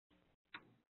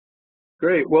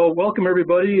Great. Well, welcome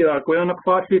everybody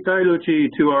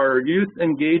to our Youth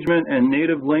Engagement and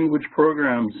Native Language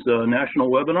Programs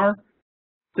National Webinar.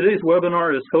 Today's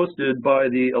webinar is hosted by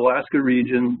the Alaska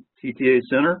Region TTA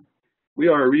Center. We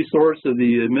are a resource of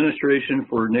the Administration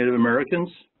for Native Americans.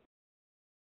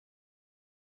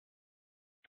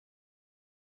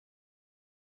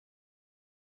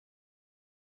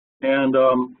 And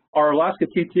our Alaska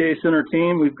TTA Center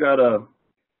team, we've got a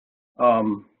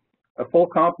full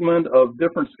complement of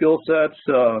different skill sets,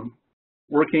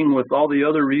 working with all the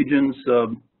other regions,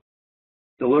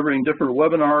 delivering different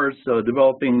webinars,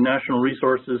 developing national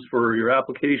resources for your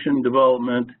application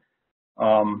development,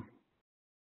 and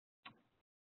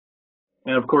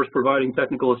of course providing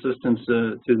technical assistance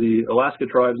to the Alaska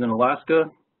tribes in Alaska.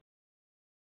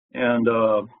 And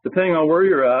depending on where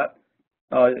you're at,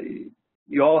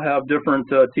 you all have different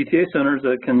TTA centers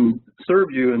that can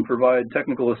serve you and provide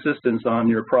technical assistance on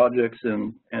your projects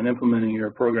and implementing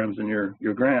your programs and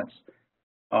your grants.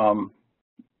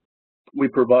 We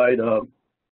provide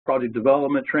project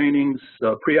development trainings,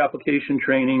 pre-application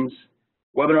trainings,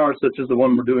 webinars such as the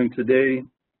one we're doing today.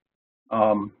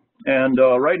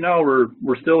 Right now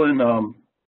we're still in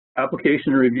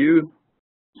application review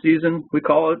season, we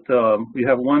call it. We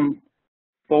have one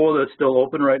FOA that's still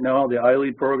open right now, the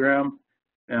iLead program.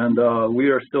 And we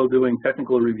are still doing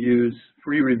technical reviews,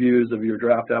 free reviews of your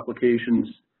draft applications.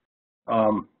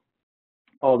 All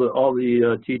the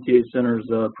TTA centers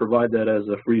provide that as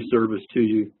a free service to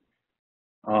you.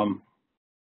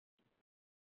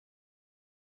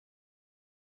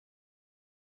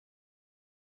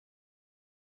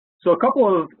 So a couple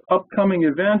of upcoming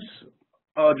events.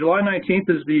 July 19th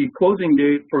is the closing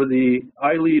date for the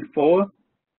iLead FOA.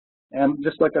 And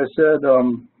just like I said,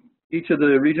 each of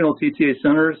the regional TTA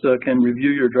centers can review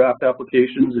your draft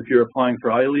applications if you're applying for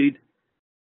iLead.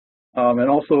 And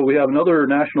also we have another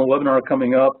national webinar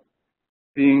coming up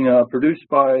being produced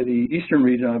by the Eastern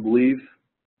region, I believe,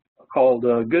 called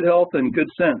Good Health and Good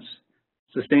Sense,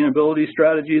 Sustainability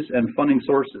Strategies and Funding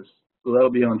Sources. So that'll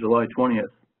be on July 20th.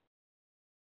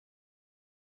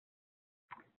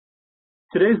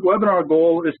 Today's webinar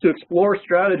goal is to explore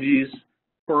strategies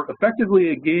for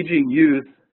effectively engaging youth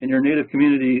in your Native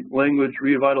community language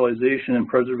revitalization and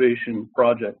preservation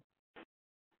project.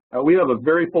 We have a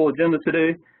very full agenda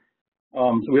today.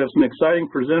 So we have some exciting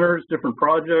presenters, different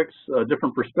projects,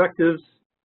 different perspectives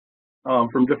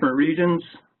from different regions.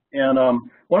 And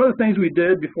one of the things we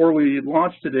did before we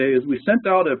launched today is we sent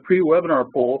out a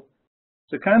pre-webinar poll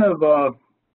to kind of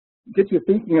get you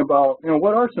thinking about,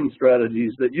 what are some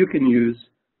strategies that you can use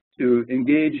to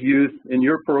engage youth in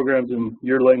your programs and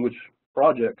your language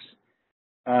projects.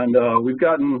 And we've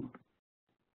gotten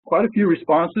quite a few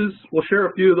responses. We'll share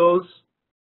a few of those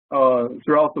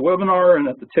throughout the webinar and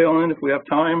at the tail end if we have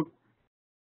time.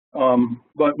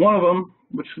 But one of them,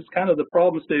 which is kind of the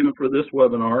problem statement for this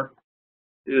webinar,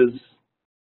 is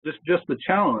just the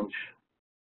challenge.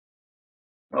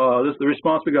 The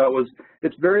response we got was,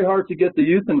 it's very hard to get the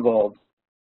youth involved.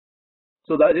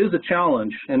 So that is a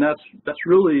challenge, and that's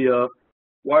really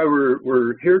why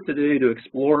we're here today, to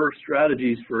explore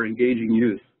strategies for engaging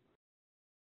youth.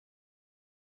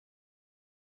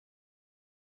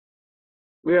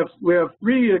 We have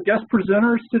three guest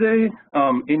presenters today.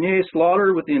 Inye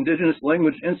Slaughter with the Indigenous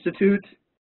Language Institute.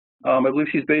 I believe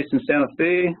she's based in Santa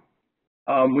Fe.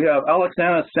 We have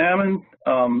Alexandra Salmon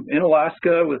in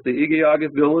Alaska with the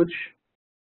Igiaga Village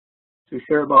to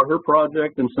share about her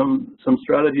project and some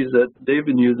strategies that they've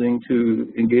been using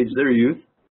to engage their youth.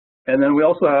 And then we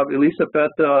also have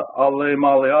Elisabeth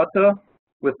Alemaliata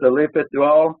with the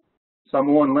Lefetual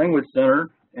Samoan Language Center,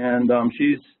 and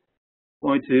she's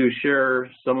going to share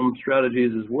some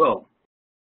strategies as well.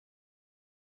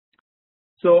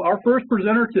 So our first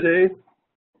presenter today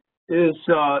is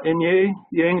Inye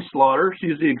Yang Slaughter.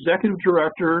 She's the Executive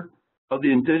Director of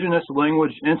the Indigenous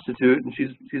Language Institute, and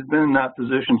she's been in that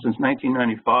position since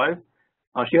 1995.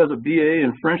 She has a BA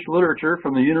in French Literature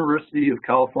from the University of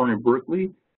California,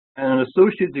 Berkeley, and an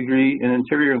associate degree in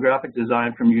interior and graphic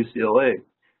design from UCLA.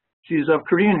 She's of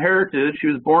Korean heritage. She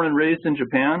was born and raised in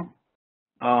Japan,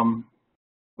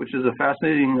 which is a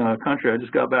fascinating country. I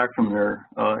just got back from there,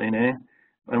 Inye.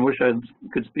 I wish I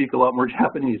could speak a lot more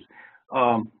Japanese.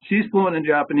 She's fluent in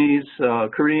Japanese,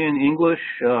 Korean, English,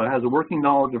 has a working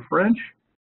knowledge of French.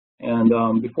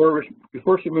 And before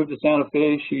she moved to Santa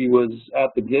Fe, she was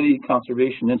at the Getty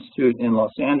Conservation Institute in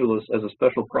Los Angeles as a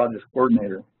special projects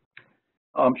coordinator.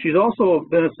 She's also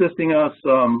been assisting us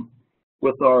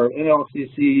with our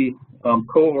NLCC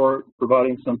cohort,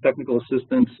 providing some technical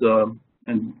assistance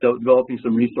and developing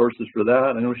some resources for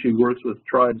that. I know she works with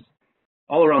tribes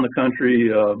all around the country,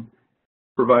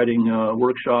 providing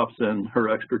workshops and her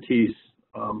expertise.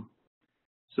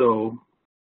 So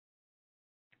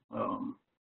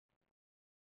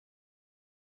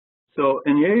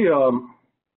Enye,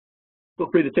 feel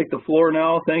free to take the floor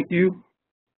now. Thank you.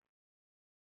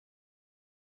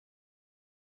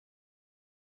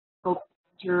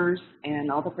 And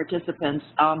all the participants.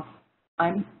 I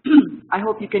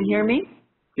hope you can hear me.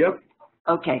 Yep.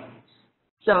 Okay.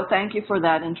 So thank you for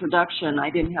that introduction. I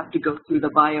didn't have to go through the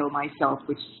bio myself,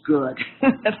 which is good.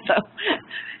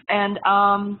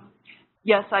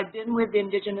 Yes, I've been with the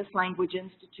Indigenous Language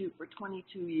Institute for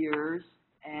 22 years,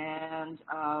 and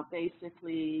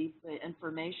basically the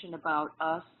information about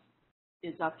us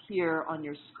is up here on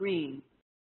your screen.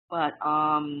 But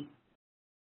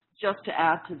just to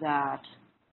add to that,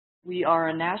 we are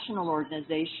a national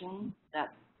organization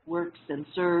that works and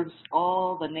serves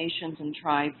all the nations and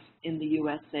tribes in the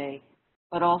USA,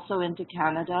 but also into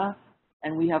Canada,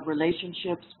 and we have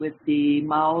relationships with the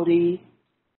Maori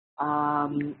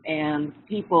and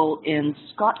people in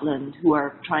Scotland who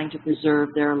are trying to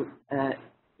preserve their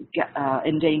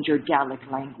endangered Gaelic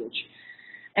language.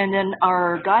 And then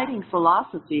our guiding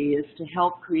philosophy is to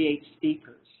help create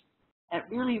speakers. It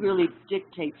really, really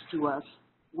dictates to us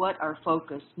what our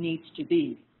focus needs to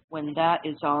be when that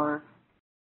is our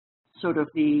sort of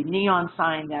the neon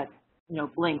sign that, you know,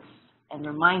 blinks and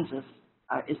reminds us,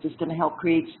 is this going to help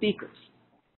create speakers?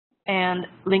 And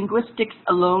linguistics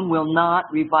alone will not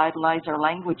revitalize our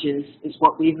languages, is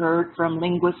what we heard from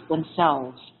linguists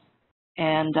themselves.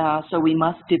 And so we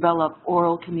must develop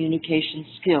oral communication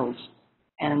skills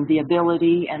and the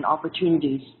ability and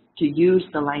opportunities to use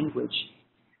the language.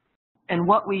 And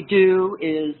what we do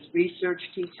is research,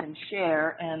 teach, and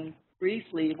share. And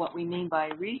briefly, what we mean by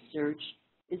research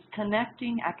is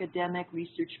connecting academic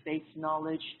research-based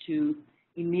knowledge to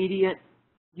immediate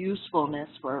usefulness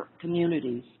for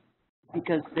communities,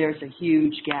 because there's a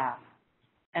huge gap.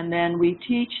 And then we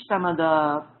teach some of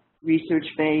the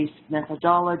research-based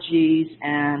methodologies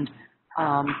and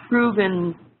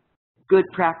proven good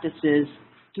practices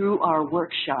through our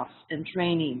workshops and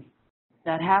training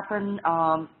that happen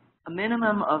a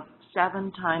minimum of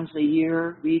 7 times a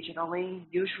year regionally,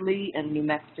 usually in New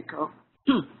Mexico,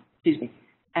 excuse me,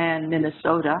 and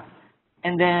Minnesota.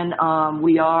 And then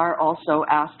we are also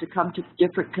asked to come to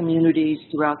different communities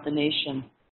throughout the nation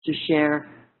to share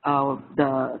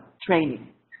the training.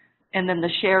 And then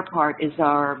the share part is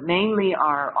mainly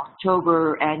our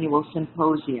October annual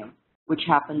symposium, which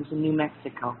happens in New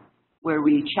Mexico, where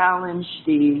we challenge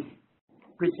the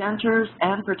presenters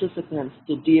and participants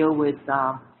to deal with,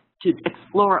 to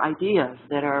explore ideas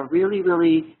that are really,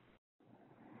 really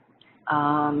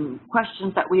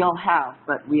questions that we all have,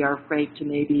 but we are afraid to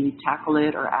maybe tackle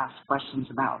it or ask questions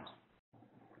about.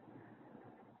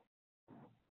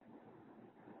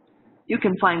 You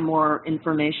can find more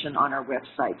information on our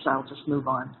website, so I'll just move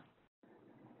on.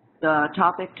 The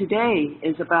topic today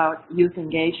is about youth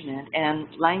engagement, and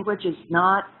language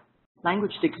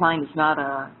decline is not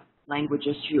a language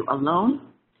issue alone.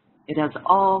 It has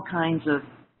all kinds of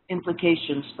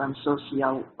implications from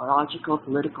sociological,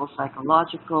 political,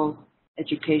 psychological,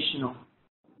 educational.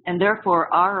 And therefore,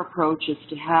 our approach is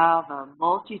to have a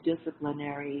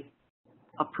multidisciplinary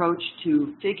approach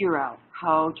to figure out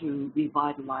how to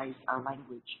revitalize our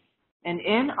language. And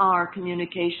in our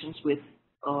communications with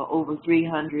over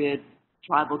 300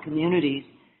 tribal communities,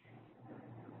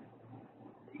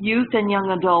 youth and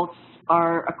young adults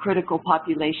are a critical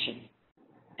population,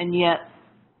 and yet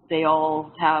they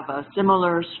all have a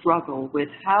similar struggle with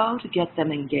how to get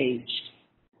them engaged.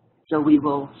 So we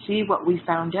will see what we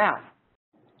found out.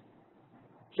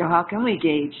 So how can we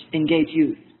engage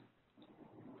youth?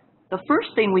 The first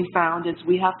thing we found is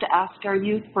we have to ask our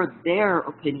youth for their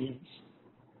opinions.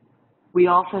 We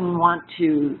often want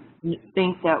to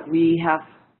think that we have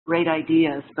great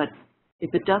ideas, but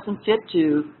if it doesn't fit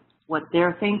to what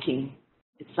they're thinking,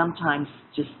 it sometimes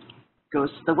just goes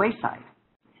to the wayside.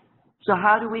 So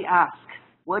how do we ask?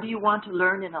 What do you want to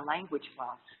learn in a language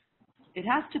class? It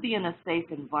has to be in a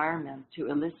safe environment to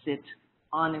elicit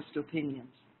honest opinions.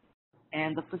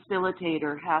 And the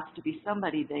facilitator has to be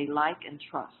somebody they like and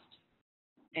trust.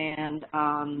 And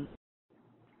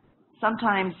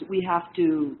sometimes we have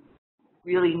to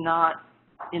really not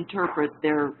interpret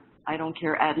their I don't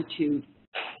care attitude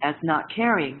as not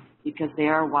caring, because they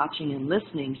are watching and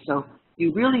listening. So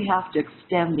you really have to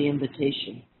extend the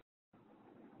invitation.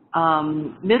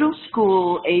 Middle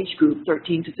school age group,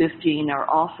 13 to 15, are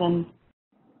often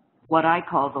what I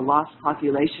call the lost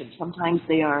population. Sometimes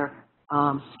they are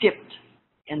skipped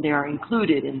and they are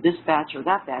included in this batch or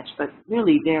that batch, but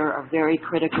really they're a very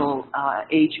critical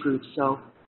age group. So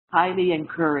highly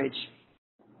encourage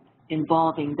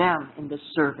involving them in the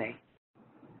survey,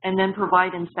 and then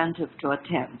provide incentive to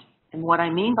attend. And what I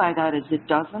mean by that is it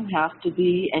doesn't have to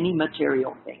be any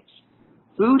material things.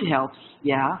 Food helps,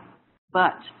 yeah,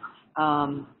 but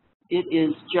it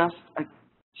is just a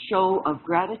show of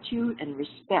gratitude and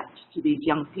respect to these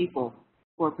young people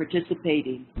for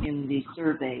participating in the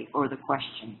survey or the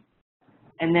question.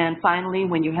 And then finally,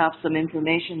 when you have some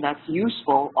information that's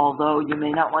useful, although you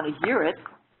may not want to hear it,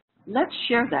 let's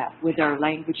share that with our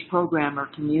language programmer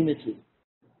community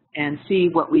and see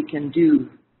what we can do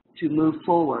to move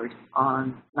forward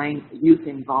on youth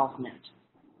involvement.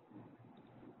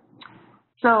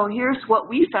 So here's what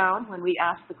we found when we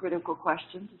asked the critical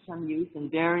question to some youth in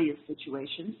various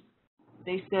situations.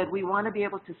 They said, we want to be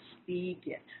able to speak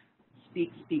it.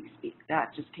 Speak, speak, speak.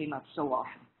 That just came up so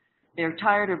often. They're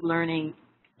tired of learning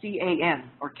C-A-N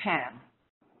or can,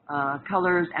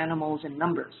 colors, animals, and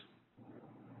numbers.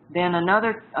 Then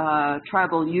another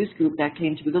tribal youth group that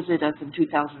came to visit us in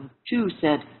 2002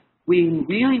 said, we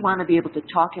really want to be able to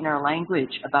talk in our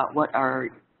language about what our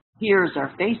peers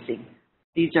are facing.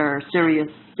 These are serious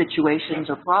situations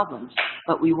or problems,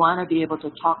 but we want to be able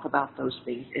to talk about those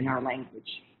things in our language.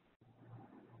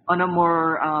 On a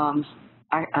more,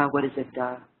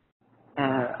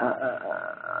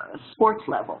 sports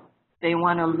level, they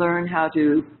want to learn how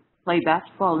to play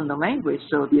basketball in the language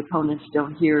so the opponents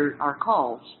don't hear our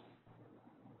calls.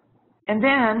 And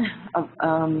then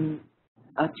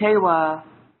Tewa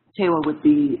would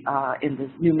be in the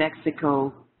New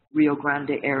Mexico, Rio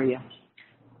Grande area.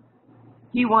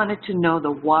 He wanted to know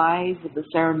the whys of the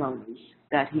ceremonies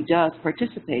that he does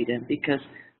participate in because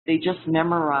they just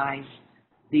memorize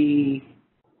the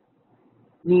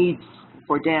needs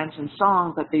for dance and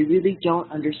song, but they really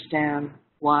don't understand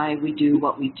why we do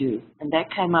what we do. And that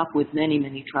came up with many,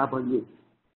 many tribal youth.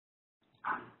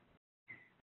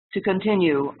 To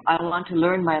continue, I want to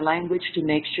learn my language to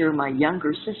make sure my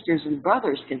younger sisters and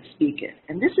brothers can speak it.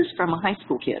 And this is from a high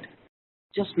school kid,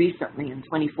 just recently in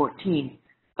 2014.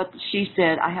 But she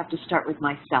said, I have to start with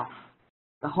myself.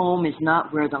 The home is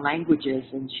not where the language is,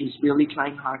 and she's really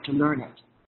trying hard to learn it.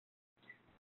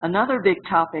 Another big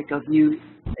topic of youth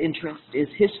interest is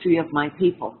history of my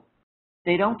people.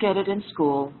 They don't get it in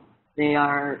school. They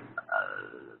are,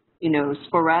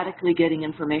 sporadically getting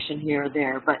information here or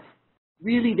there, but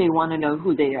really they want to know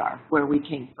who they are, where we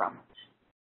came from.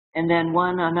 And then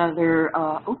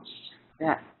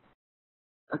that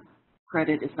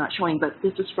credit is not showing, but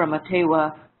this is from a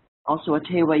Tewa, also a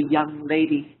Tewa young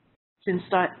lady. Since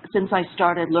I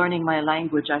started learning my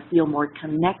language, I feel more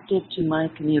connected to my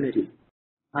community,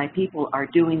 my people, our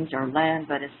doings, our land,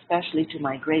 but especially to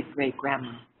my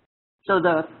great-great-grandma. So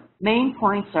the main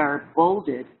points are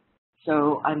bolded,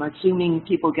 so I'm assuming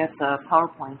people get the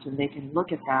PowerPoint and they can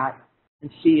look at that and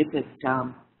see if it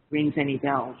rings any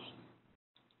bells.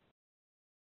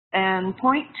 And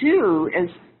point 2 is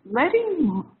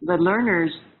letting the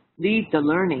learners lead the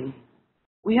learning.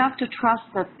 We have to trust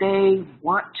that they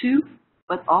want to,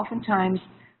 but oftentimes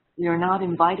we are not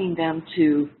inviting them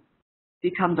to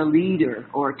become the leader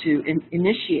or to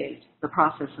initiate the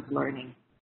process of learning.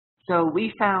 So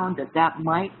we found that that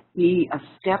might be a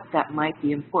step that might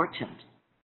be important.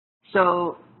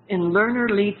 So in Learner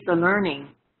Leads the Learning,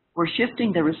 we're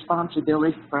shifting the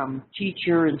responsibility from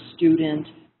teacher and student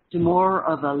to more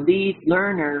of a lead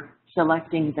learner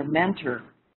selecting the mentor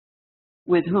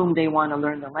with whom they want to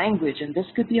learn the language. And this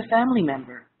could be a family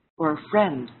member or a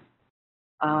friend.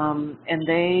 And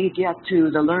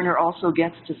the learner also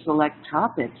gets to select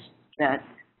topics that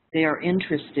they are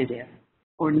interested in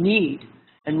or need.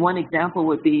 And one example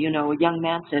would be, a young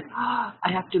man said,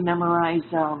 I have to memorize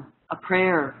a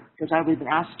prayer because I was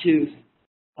asked to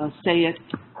say it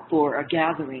for a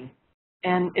gathering.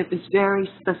 And it was very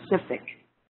specific.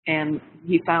 And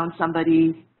he found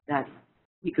somebody that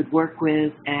he could work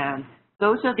with. And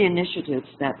those are the initiatives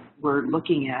that we're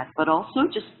looking at, but also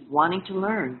just wanting to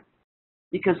learn.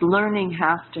 Because learning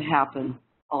has to happen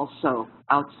also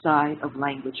outside of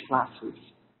language classes.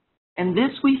 And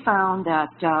this we found that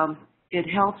it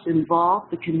helps involve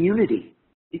the community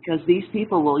because these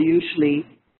people will usually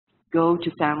go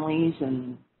to families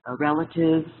and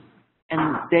relatives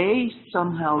and they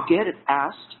somehow get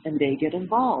asked and they get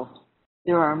involved.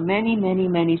 There are many, many,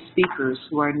 many speakers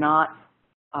who are not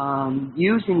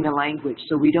using the language,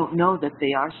 so we don't know that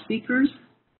they are speakers,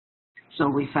 so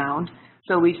we found.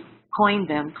 So we coined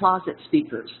them closet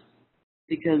speakers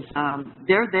because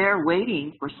they're there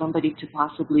waiting for somebody to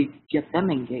possibly get them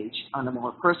engaged on a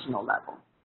more personal level.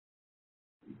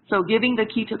 So giving the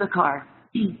key to the car.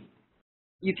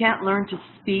 You can't learn to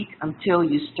speak until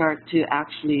you start to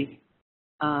actually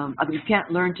I mean, you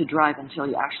can't learn to drive until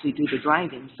you actually do the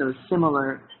driving, so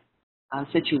similar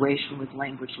situation with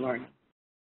language learning.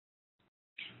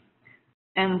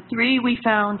 And 3, we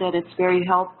found that it's very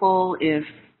helpful if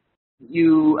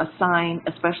you assign,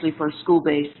 especially for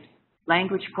school-based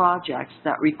language projects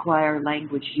that require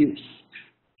language use.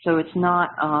 So it's not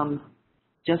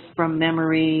just from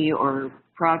memory or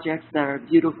projects that are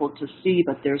beautiful to see,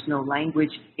 but there's no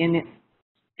language in it,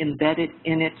 embedded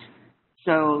in it.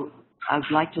 So I'd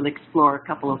like to explore a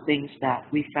couple of things that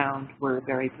we found were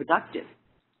very productive.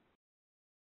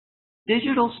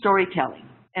 Digital storytelling.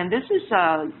 And this is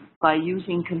by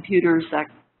using computers that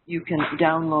you can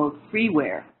download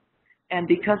freeware. And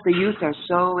because the youth are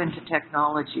so into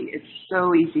technology, it's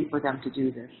so easy for them to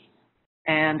do this.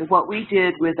 And what we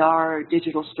did with our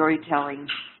digital storytelling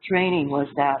training was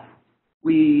that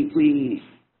we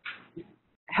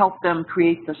helped them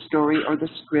create the story or the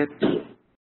script.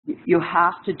 You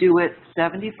have to do it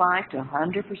 75 to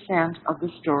 100% of the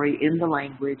story in the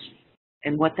language.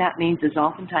 And what that means is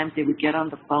oftentimes they would get on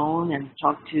the phone and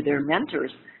talk to their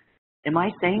mentors. Am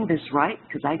I saying this right?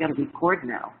 Because I got to record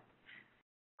now.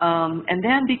 And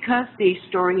then because the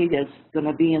story is going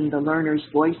to be in the learners'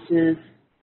 voices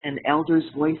and elders'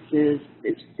 voices,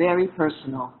 it's very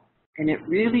personal. And it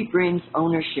really brings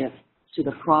ownership to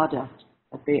the product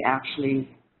that they actually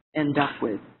end up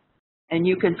with. And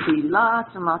you can see lots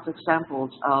and lots of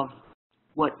samples of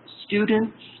what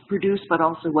students produce, but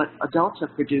also what adults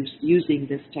have produced using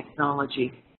this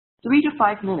technology. 3 to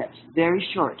 5 minutes, very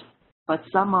short, but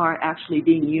some are actually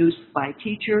being used by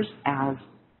teachers as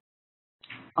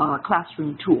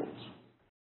classroom tools.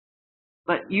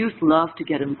 But youth love to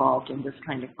get involved in this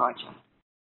kind of project.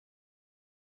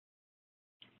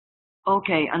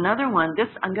 Okay, another one, this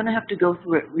I'm going to have to go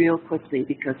through it real quickly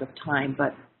because of time,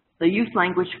 but the Youth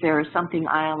Language Fair is something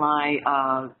ILI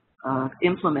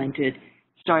implemented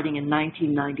starting in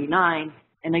 1999.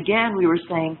 And again, we were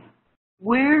saying,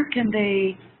 where can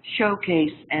they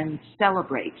showcase and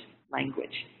celebrate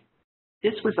language?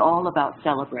 This was all about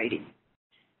celebrating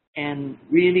and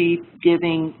really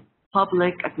giving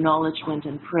public acknowledgement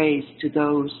and praise to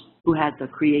those who had the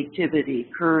creativity,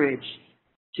 courage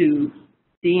to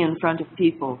be in front of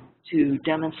people to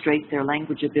demonstrate their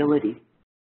language ability.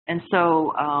 And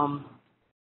so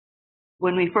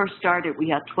when we first started, we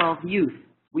had 12 youth.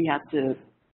 We had to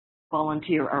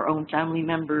volunteer our own family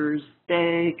members,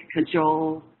 beg,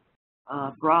 cajole,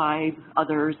 bribe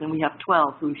others, and we have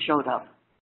 12 who showed up.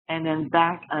 And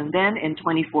then in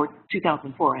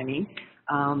 2004,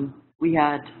 we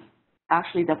had,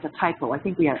 actually that's a typo, I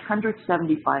think we had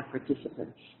 175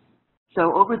 participants.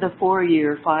 So over the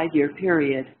 4-year, 5-year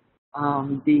period,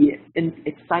 the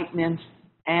excitement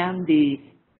and the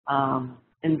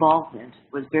involvement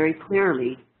was very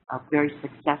clearly very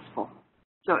successful.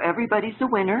 So everybody's a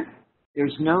winner.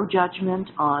 There's no judgment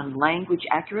on language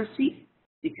accuracy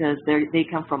because they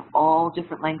come from all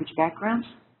different language backgrounds.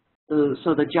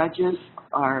 So the judges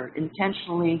are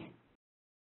intentionally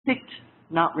picked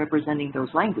not representing those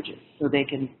languages, so they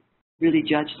can really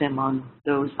judge them on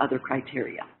those other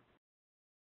criteria.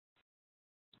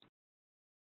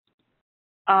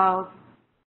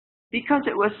 Because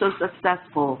it was so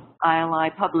successful, ILI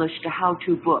published a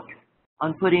how-to book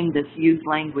on putting this youth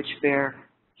language fair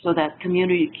so that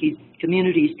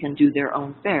communities can do their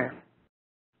own fair.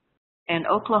 And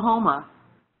Oklahoma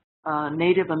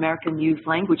Native American Youth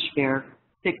Language Fair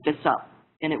picked us up.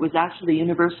 And it was actually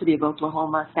University of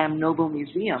Oklahoma Sam Noble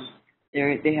Museum.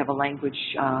 They have a language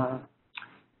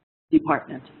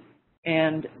department.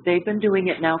 And they've been doing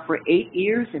it now for 8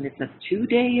 years, and it's a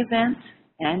 2-day event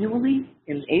annually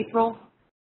in April.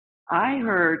 I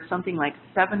heard something like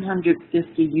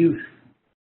 750 youth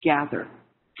gather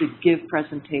to give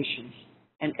presentations.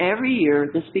 And every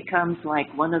year, this becomes like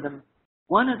one of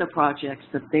the projects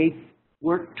that they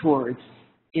work towards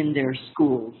in their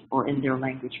schools or in their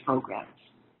language programs.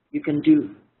 You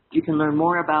can learn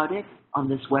more about it on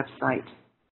this website.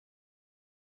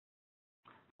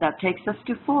 That takes us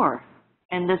to 4.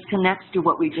 And this connects to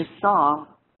what we just saw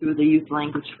through the Youth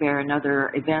Language Fair and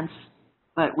other events.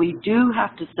 But we do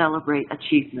have to celebrate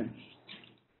achievements.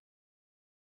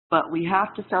 But we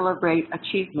have to celebrate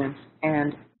achievements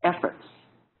and efforts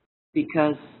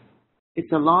because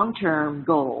it's a long-term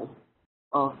goal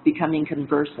of becoming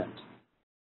conversant.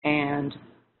 And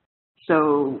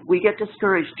so we get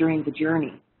discouraged during the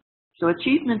journey. So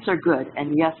achievements are good,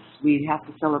 and yes, we have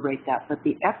to celebrate that, but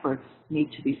the efforts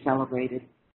need to be celebrated.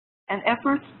 And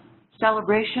efforts,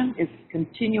 celebration is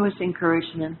continuous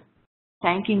encouragement,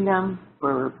 thanking them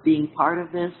for being part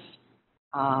of this,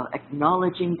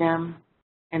 acknowledging them,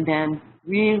 and then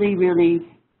really, really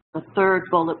the third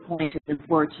bullet point is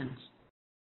importance.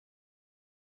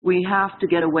 We have to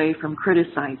get away from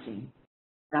criticizing.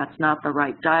 That's not the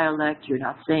right dialect, you're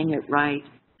not saying it right,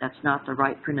 that's not the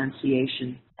right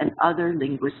pronunciation, and other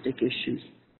linguistic issues.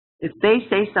 If they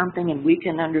say something and we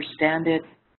can understand it,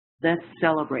 let's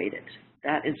celebrate it.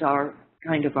 That is our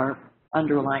kind of our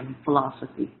underlying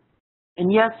philosophy.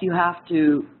 And yes, you have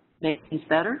to make things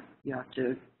better, you have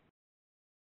to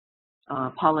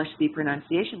polish the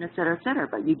pronunciation, et cetera,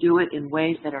 but you do it in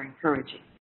ways that are encouraging.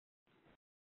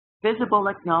 Visible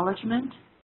acknowledgement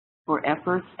for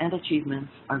efforts and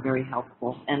achievements are very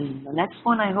helpful. And the next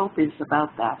one, I hope, is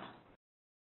about that.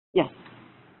 Yes,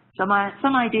 some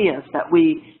ideas that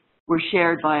were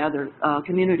shared by other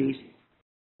communities.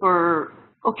 For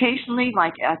occasionally,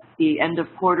 like at the end of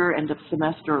quarter, end of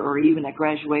semester, or even at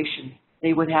graduation,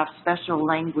 they would have special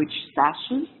language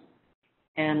sashes,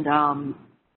 and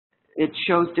it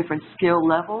shows different skill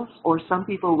levels, or some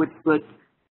people would put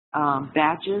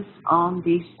badges on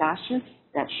these sashes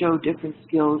that show different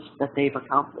skills that they've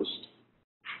accomplished.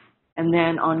 And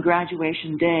then on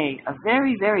graduation day, a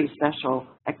very, very special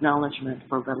acknowledgement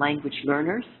for the language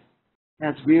learners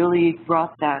has really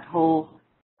brought that whole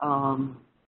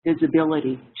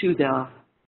visibility to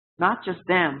not just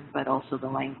them, but also the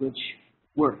language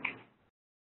work.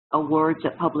 Awards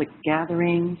at public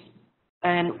gatherings.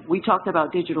 And we talked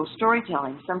about digital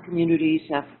storytelling. Some communities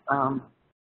have,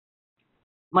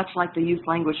 much like the Youth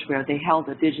Language Fair, they held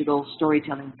a digital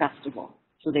storytelling festival.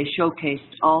 So they showcased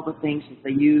all the things that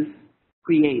the youth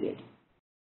created.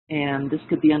 And this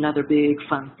could be another big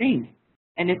fun thing.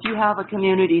 And if you have a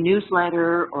community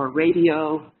newsletter or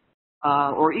radio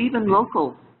or even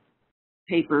local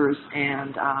papers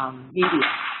and media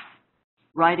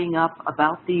writing up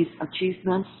about these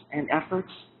achievements and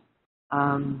efforts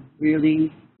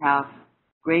really have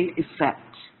great effect.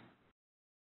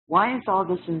 Why is all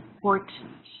this important?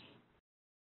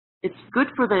 It's good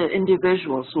for the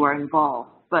individuals who are involved,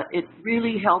 but it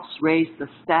really helps raise the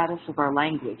status of our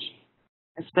language,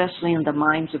 especially in the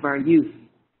minds of our youth.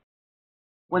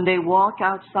 When they walk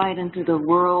outside into the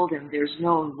world and there's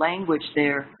no language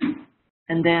there,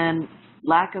 and then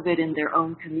lack of it in their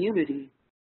own community,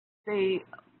 they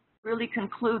really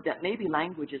conclude that maybe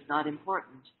language is not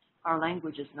important. Our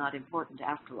language is not important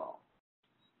after all.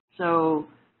 So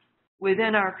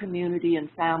within our community and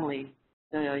family,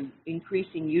 the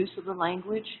increasing use of the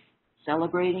language,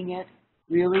 celebrating it,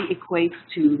 really equates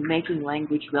to making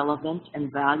language relevant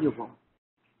and valuable.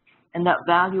 And that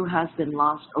value has been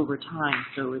lost over time,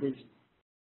 so it is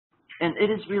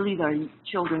really the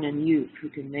children and youth who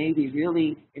can maybe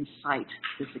really incite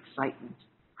this excitement.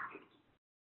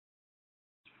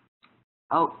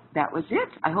 Oh, that was it.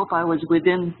 I hope I was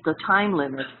within the time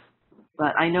limit,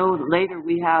 but I know later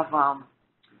we have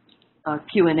a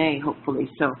Q&A, hopefully.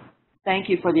 So thank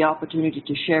you for the opportunity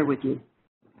to share with you.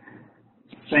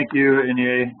 Thank you,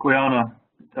 Inye Guiana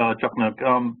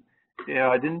Chuknuk. Yeah,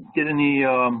 I didn't get any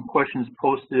questions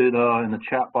posted in the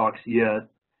chat box yet.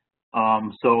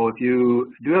 So if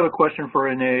you do have a question for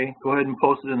Inye, go ahead and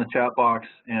post it in the chat box,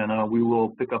 and we will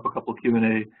pick up a couple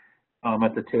Q&A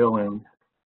at the tail end.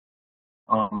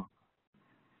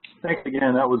 Thanks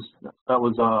again. That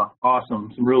was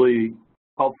awesome. Some really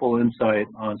helpful insight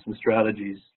on some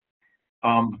strategies.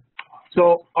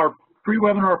 So our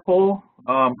pre-webinar poll,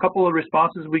 a couple of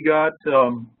responses we got.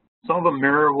 Some of them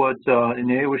mirror what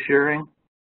Inye was sharing.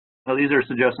 Now, these are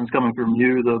suggestions coming from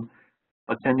you, the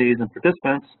attendees and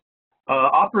participants.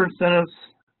 Offer incentives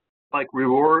like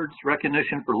rewards,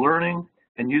 recognition for learning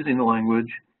and using the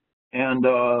language, and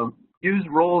use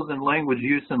roles in language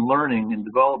use and learning and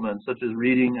development, such as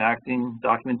reading, acting,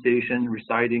 documentation,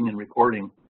 reciting, and recording.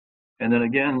 And then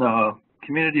again,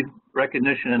 community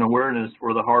recognition and awareness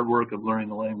for the hard work of learning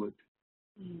the language.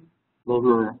 Those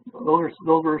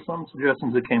were some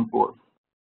suggestions that came forth.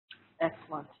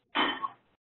 Excellent.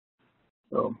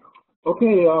 So,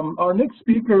 okay, our next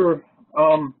speaker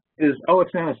is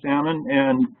Alexandra Salmon,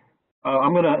 and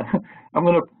I'm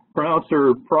gonna pronounce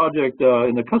her project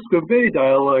in the Cusco Bay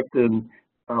dialect, and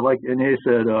like Inye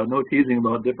said, no teasing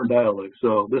about different dialects.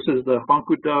 So this is the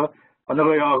Fankuta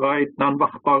Anavayagait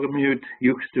Nanbachpagamut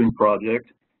Yukstun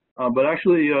project. But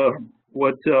actually,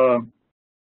 what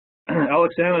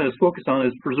Alexandra is focused on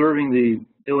is preserving the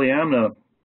Iliamna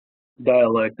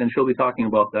dialect, and she'll be talking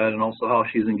about that and also how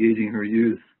she's engaging her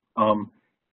youth.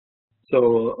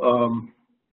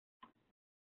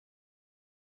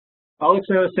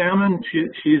 Alexandra Salmon,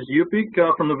 she's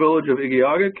Yupik from the village of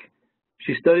Igiugig.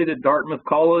 She studied at Dartmouth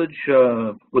College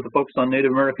with a focus on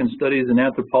Native American studies and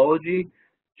anthropology.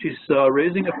 She's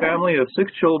raising a family of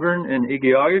 6 children in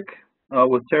Igiugig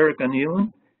with Tarek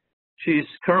Anilan. She's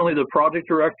currently the project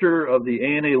director of the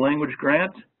ANA Language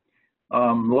Grant,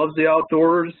 loves the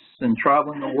outdoors and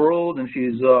traveling the world, and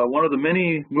she's one of the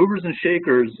many movers and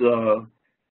shakers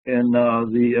in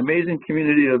the amazing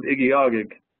community of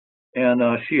Igiugig. And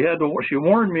she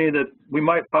warned me that we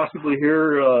might possibly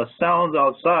hear sounds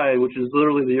outside, which is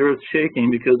literally the earth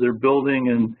shaking because they're building,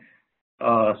 and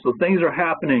so things are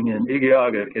happening in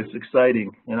Igiugig. It's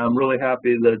exciting, and I'm really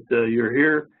happy that you're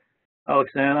here,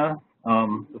 Alexana.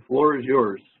 The floor is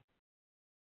yours.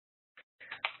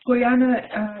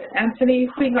 Anthony,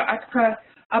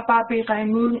 Ababi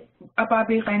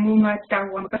Raimunga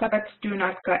Tawam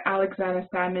Kasabatstunatka Alexander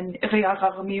Simon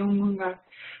Riaramiunga.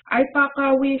 I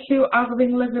Paka Wishu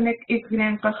Arving Levenek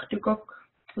Ignan Kachtukok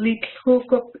Lik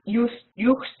Hukuk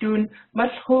Yuchstun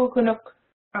Mashhokunuk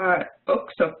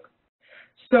Uksuk.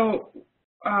 So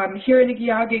here in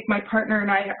Igiugig, my partner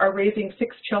and I are raising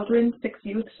 6 children, 6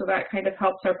 youth, so that kind of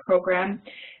helps our program.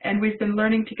 And we've been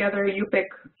learning together Yupik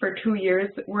for 2 years.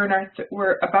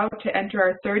 We're about to enter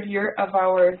our 3rd year of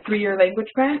our 3-year language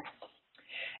grant.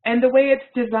 And the way it's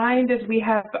designed is we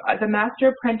have the Master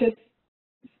Apprentice,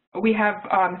 we have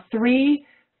 3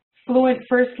 fluent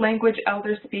first language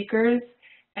elder speakers,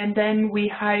 and then we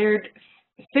hired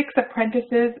 6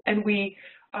 apprentices, and we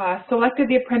selected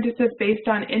the apprentices based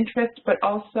on interest, but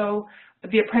also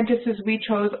the apprentices we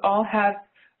chose all have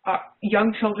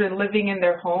young children living in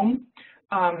their home.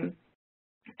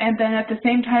 And then at the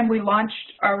same time, we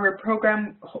launched our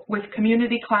program with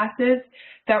community classes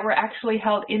that were actually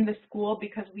held in the school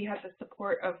because we had the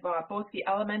support of both the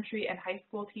elementary and high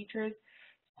school teachers.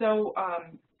 So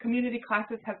community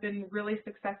classes have been really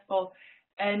successful.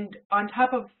 And on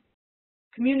top of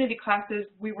community classes,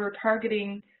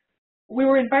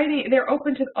 they're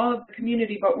open to all of the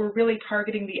community, but we're really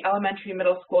targeting the elementary,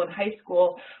 middle school, and high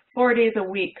school 4 days a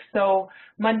week. So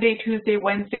Monday, Tuesday,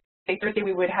 Wednesday, Thursday,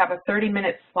 we would have a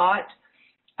 30-minute slot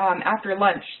after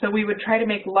lunch. So we would try to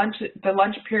make the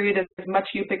lunch period as much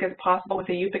Yupik as possible with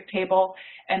a Yupik table,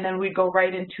 and then we'd go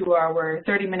right into our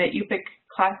 30-minute Yupik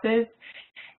classes.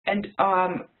 And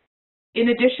in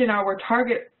addition, our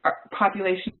target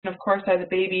population, of course, are the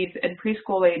babies and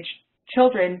preschool-age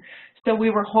children. So we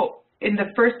were in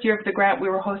the 1st year of the grant, we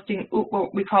were hosting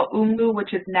what we call UNGLU,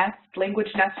 which is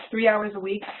language nest, 3 hours a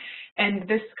week. And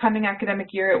this coming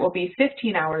academic year, it will be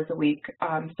 15 hours a week.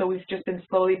 So we've just been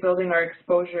slowly building our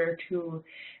exposure to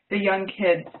the young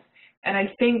kids. And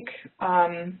I think,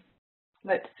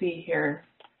 let's see here.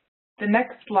 The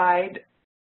next slide,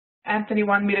 Anthony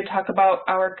wanted me to talk about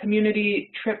our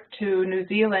community trip to New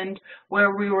Zealand,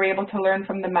 where we were able to learn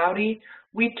from the Maori.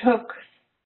 We took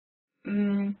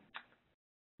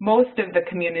most of the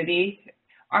community.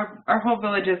 Our whole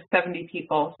village is 70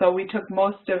 people, so we took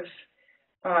most of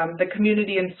the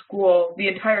community and school, the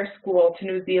entire school, to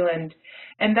New Zealand.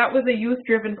 And that was a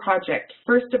youth-driven project.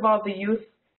 First of all, the youth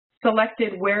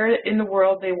selected where in the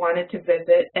world they wanted to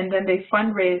visit, and then they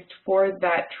fundraised for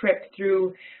that trip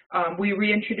through, we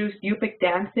reintroduced Yupik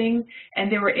dancing,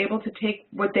 and they were able to take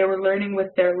what they were learning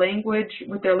with their language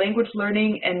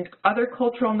learning and other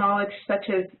cultural knowledge such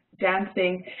as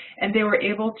dancing, and they were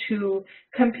able to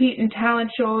compete in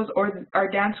talent shows, or our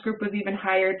dance group was even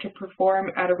hired to perform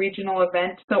at a regional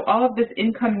event. So all of this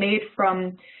income made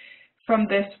from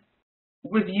this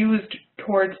was used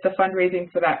towards the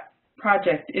fundraising for that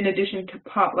project, in addition to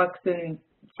potlucks and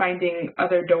finding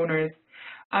other donors.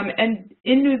 And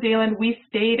in New Zealand, we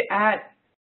stayed at,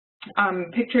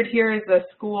 pictured here is a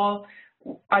school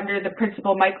under the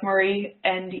principal Mike Murray,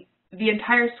 and the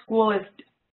entire school is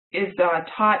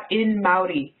taught in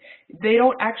Maori. They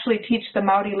don't actually teach the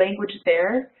Maori language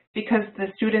there because the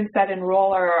students that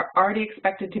enroll are already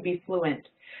expected to be fluent.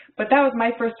 But that was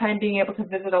my first time being able to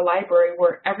visit a library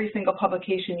where every single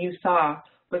publication you saw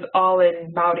was all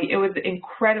in Maori. It was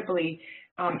incredibly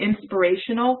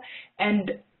inspirational.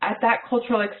 And at that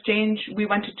cultural exchange, we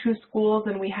went to 2 schools,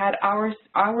 and we had our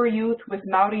youth with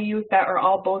Maori youth that are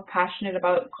all both passionate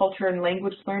about culture and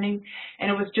language learning.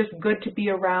 And it was just good to be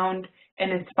around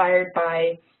and inspired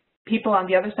by people on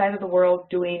the other side of the world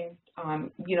doing,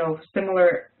 you know,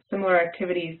 similar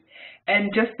activities.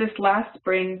 And just this last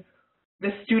spring,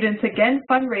 the students again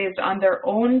fundraised on their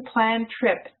own planned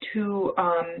trip to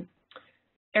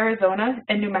Arizona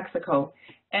and New Mexico.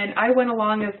 And I went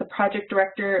along as the project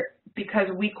director because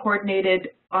we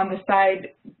coordinated on the side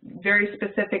very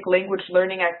specific language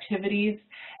learning activities,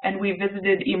 and we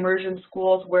visited immersion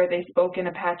schools where they spoke in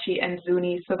Apache and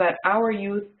Zuni, so that our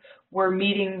youth were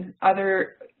meeting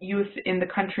other youth in the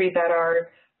country that are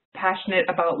passionate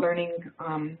about learning,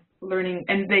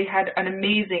 and they had an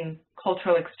amazing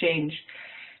cultural exchange.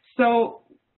 So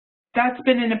that's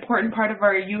been an important part of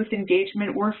our youth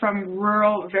engagement. We're from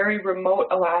rural, very remote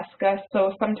Alaska,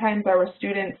 so sometimes our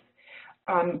students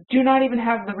do not even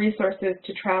have the resources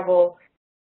to travel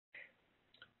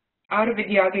out of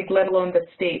Idiagig, let alone the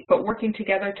state, but working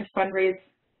together to fundraise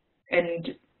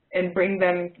and bring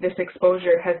them this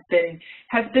exposure has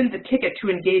been the ticket to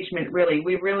engagement, really.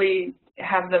 We really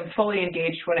have them fully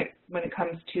engaged when it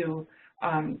comes to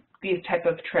these type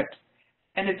of trips.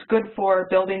 And it's good for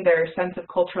building their sense of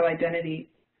cultural identity.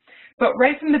 But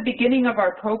right from the beginning of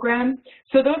our program,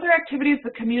 so those are activities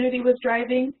the community was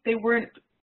driving. They weren't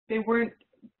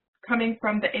coming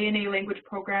from the ANA language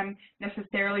program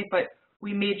necessarily, but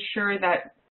we made sure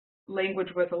that language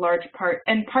was a large part.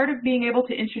 And part of being able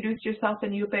to introduce yourself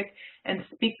in Yupik and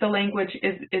speak the language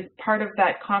is part of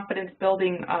that confidence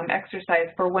building exercise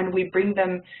for when we bring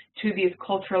them to these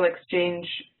cultural exchange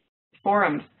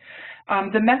forums.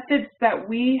 The methods that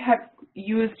we have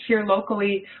used here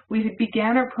locally, we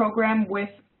began our program with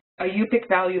a Yupik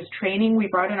values training. We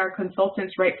brought in our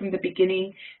consultants right from the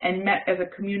beginning and met as a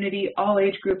community, all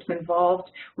age groups involved.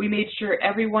 We made sure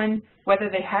everyone, whether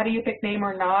they had a Yupik name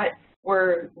or not,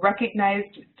 were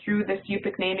recognized through this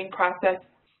Yupik naming process.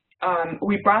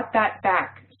 We brought that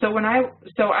back. So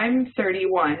I'm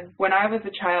 31. When I was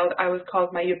a child, I was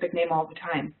called my Yupik name all the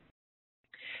time.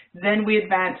 Then we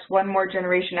advanced one more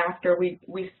generation after.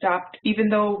 We stopped, even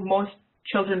though most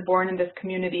children born in this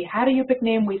community had a Yupik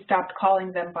name, we stopped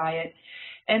calling them by it.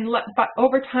 But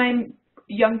over time,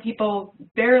 young people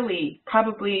barely,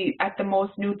 probably at the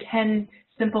most, knew 10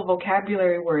 simple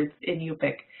vocabulary words in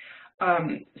Yupik.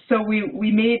 So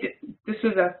we made, this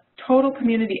was a total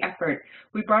community effort.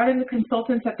 We brought in the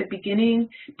consultants at the beginning,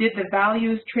 did the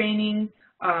values training.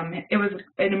 It was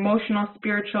an emotional,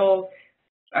 spiritual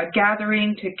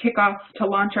gathering to kick off, to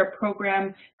launch our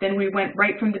program. Then we went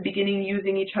right from the beginning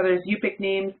using each other's Yupik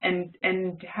names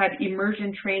and had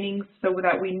immersion trainings so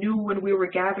that we knew when we were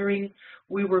gathering,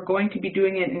 we were going to be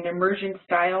doing it in an immersion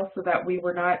style so that we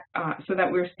were not, so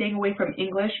that we were staying away from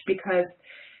English because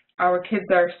our kids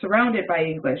are surrounded by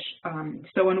English.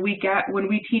 So when we go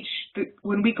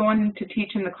on to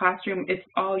teach in the classroom, it's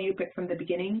all Yupik from the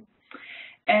beginning.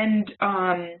 And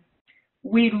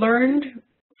we learned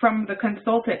from the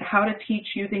consultant how to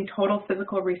teach using total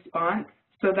physical response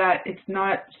so that it's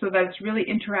really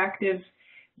interactive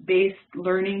based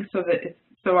learning so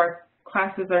our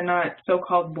classes are not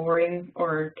so-called boring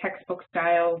or textbook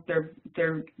style. They're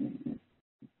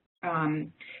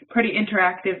pretty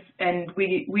interactive, and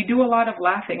we do a lot of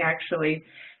laughing actually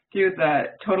through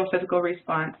the total physical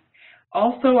response.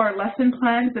 Also, our lesson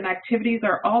plans and activities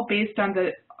are all based on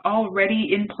the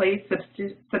already in place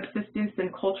subsistence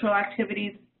and cultural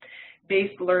activities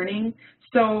based learning.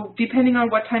 So depending on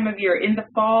what time of year, in the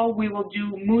fall we will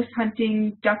do moose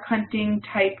hunting, duck hunting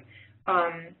type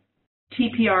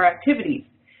TPR activities.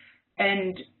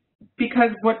 And because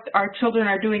what our children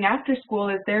are doing after school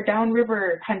is they're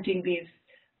downriver hunting these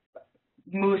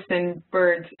moose and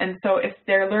birds. And so if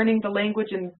they're learning the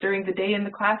language and during the day in the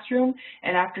classroom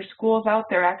and after school's out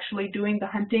they're actually doing the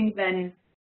hunting, then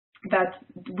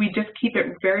we just keep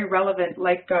it very relevant,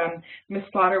 like Ms.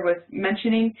 Slaughter was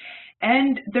mentioning.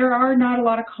 And there are not a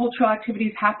lot of cultural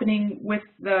activities happening with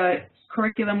the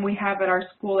curriculum we have at our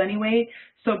school anyway,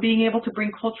 so being able to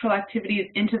bring cultural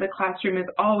activities into the classroom is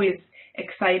always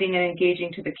exciting and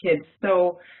engaging to the kids.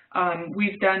 So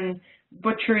we've done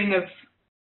butchering of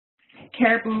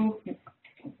caribou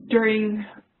during,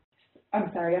 I'm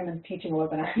sorry, I'm in a teaching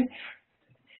webinar.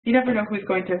 You never know who's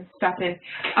going to stop in.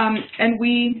 And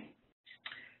we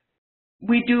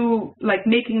do like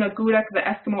making a gudok, the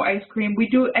Eskimo ice cream. We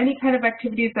do any kind of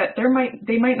activities that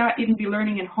they might not even be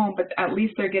learning at home, but at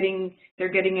least they're getting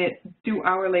it through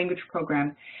our language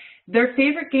program. Their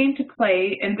favorite game to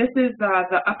play, and this is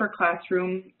the upper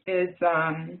classroom, is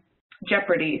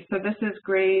Jeopardy. So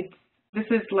this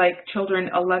is like children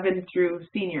 11 through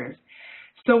seniors.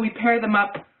 So we pair them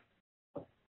up,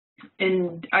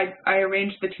 and I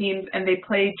arrange the teams, and they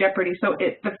play Jeopardy. So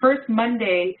the first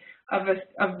Monday of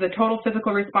the total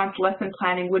physical response lesson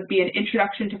planning would be an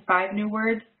introduction to 5 new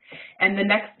words, and the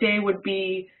next day would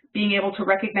be being able to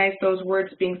recognize those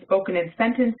words being spoken in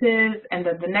sentences, and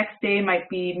then the next day might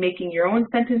be making your own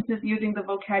sentences using the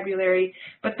vocabulary.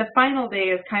 But the final day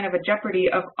is kind of a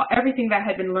Jeopardy of everything that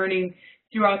had been learning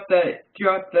throughout the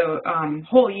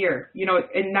whole year. You know,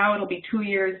 and now it'll be 2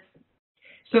 years.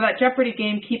 So that Jeopardy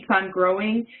game keeps on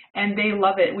growing, and they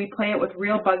love it. We play it with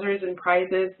real buzzers and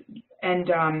prizes, and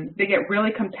they get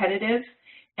really competitive.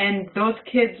 And those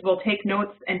kids will take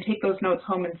notes and take those notes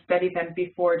home and study them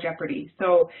before Jeopardy.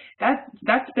 So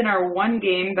that's been our one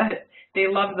game that they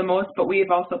love the most, but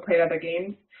we've also played other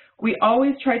games. We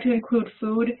always try to include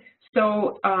food.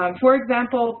 So, for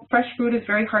example, fresh fruit is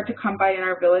very hard to come by in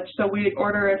our village, so we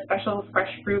order a special fresh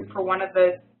fruit for one of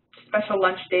the special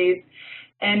lunch days.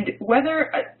 And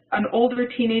whether an older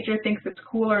teenager thinks it's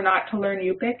cool or not to learn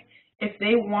Yupik, if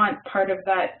they want part of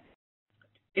that,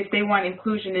 if they want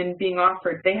inclusion in being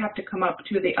offered, they have to come up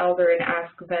to the elder and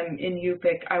ask them in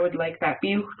Yupik, I would like that,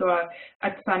 Biyuhtua,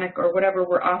 Atsanik, or whatever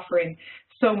we're offering.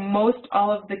 So most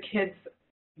all of the kids,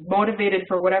 motivated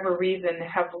for whatever reason,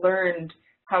 have learned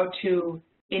how to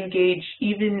engage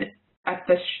even at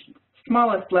the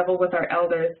smallest level with our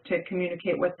elders to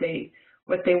communicate what they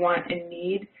want and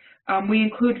need. We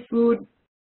include food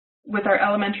with our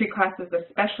elementary classes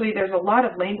especially. There's a lot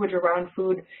of language around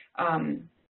food,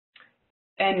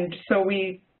 and so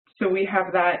we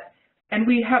have that. And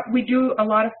we do a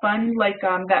lot of fun, like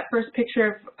that first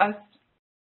picture of us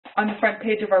on the front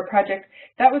page of our project,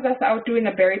 that was us out doing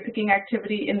a berry picking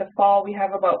activity. In the fall, we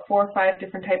have about 4 or 5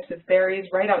 different types of berries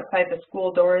right outside the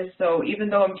school doors. So even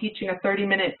though I'm teaching a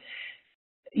 30-minute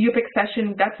Yupik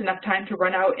session, that's enough time to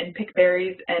run out and pick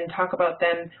berries and talk about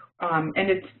them. And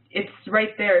it's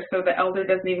right there, so the elder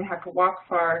doesn't even have to walk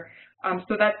far.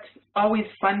 So that's always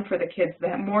fun for the kids.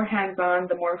 The more hands-on,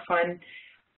 the more fun.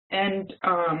 And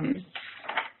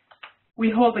we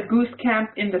hold a goose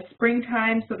camp in the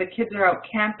springtime, so the kids are out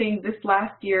camping. This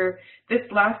last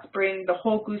spring, the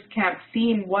whole goose camp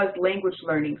theme was language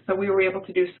learning. So we were able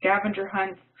to do scavenger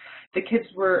hunts. The kids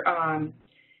were,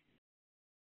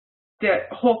 the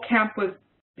whole camp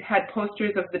had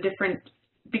posters of the different,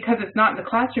 because it's not in the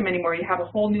classroom anymore, you have a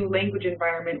whole new language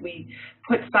environment. We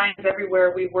put signs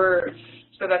everywhere we were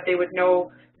so that they would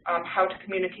know how to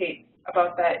communicate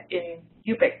about that in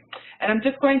Yupik. And I'm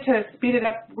just going to speed it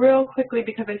up real quickly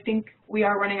because I think we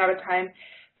are running out of time.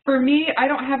 For me, I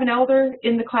don't have an elder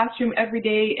in the classroom every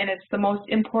day, and it's the most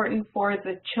important for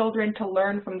the children to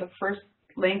learn from the first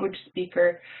language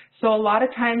speaker. So a lot of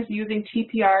times using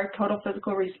TPR, Total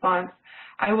Physical Response,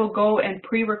 I will go and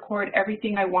pre-record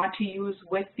everything I want to use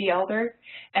with the elder,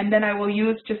 and then I will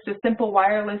use just a simple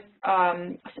wireless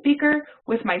speaker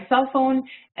with my cell phone,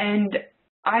 and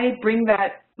I bring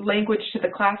that language to the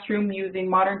classroom using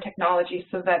modern technology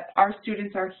so that our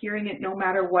students are hearing it no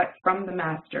matter what from the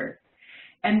master.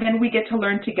 And then we get to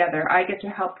learn together. I get to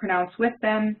help pronounce with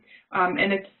them,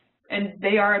 and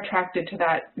they are attracted to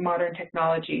that modern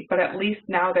technology, but at least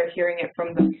now they're hearing it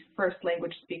from the first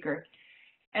language speaker.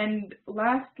 And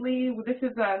lastly, this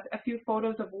is a few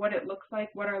photos of what it looks like,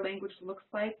 what our language looks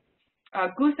like.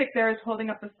 Gusik there is holding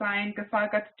up a sign,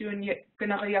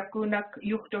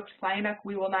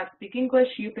 we will not speak English,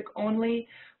 Yupik only.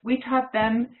 We taught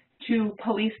them to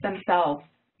police themselves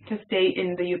to stay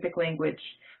in the Yupik language.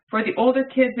 For the older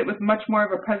kids, it was much more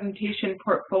of a presentation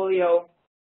portfolio.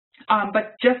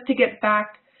 But just to get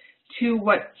back to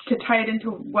tie it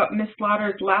into what Ms.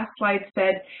 Slaughter's last slide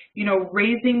said, you know,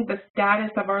 raising the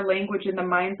status of our language in the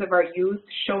minds of our youth,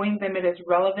 showing them it is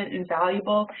relevant and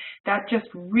valuable, that just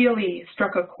really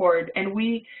struck a chord. And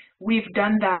we've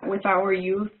done that with our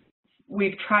youth.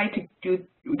 We've tried to do,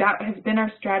 that has been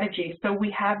our strategy. So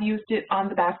we have used it on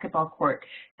the basketball court.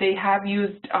 They have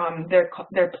used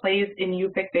their plays in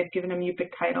Yupik. They've given them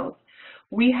Yupik titles.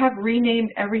 We have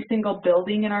renamed every single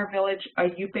building in our village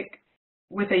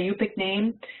with a Yupik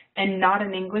name and not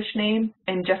an English name,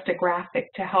 and just a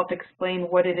graphic to help explain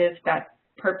what it is that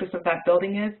purpose of that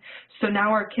building is. So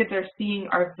now our kids are seeing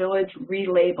our village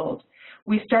relabeled.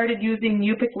 We started using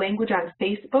Yupik language on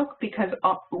Facebook because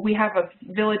we have a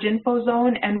village info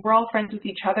zone and we're all friends with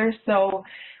each other. So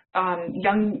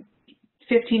young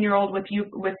 15-year-old with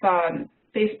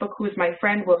Facebook, who is my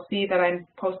friend, will see that I'm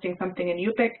posting something in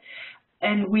Yupik.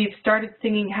 And we've started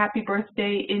singing happy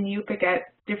birthday in Yupik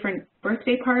at different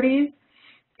birthday parties.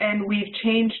 And we've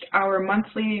changed our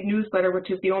monthly newsletter, which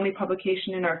is the only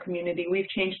publication in our community. We've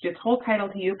changed its whole title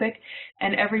to Yupik,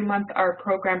 and every month our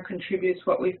program contributes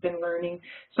what we've been learning.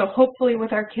 So hopefully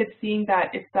with our kids seeing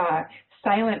that, it's a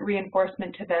silent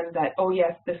reinforcement to them that, oh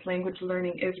yes, this language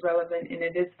learning is relevant and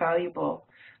it is valuable.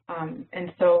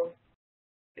 And so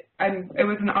it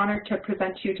was an honor to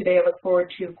present to you today. I look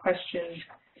forward to questions.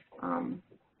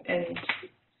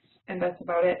 And that's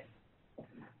about it.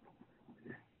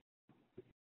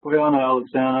 Brianna,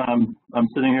 Alexandra, I'm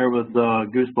sitting here with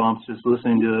goosebumps just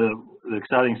listening to the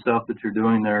exciting stuff that you're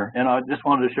doing there. And I just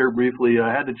wanted to share briefly,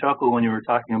 I had to chuckle when you were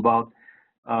talking about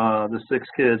the 6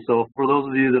 kids. So for those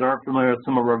of you that aren't familiar with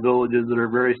some of our villages that are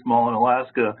very small in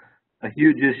Alaska, a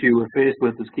huge issue we're faced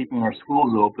with is keeping our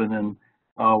schools open. And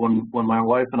when my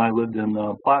wife and I lived in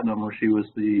Platinum, where she was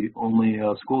the only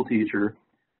school teacher,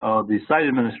 the site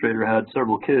administrator had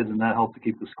several kids, and that helped to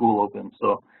keep the school open.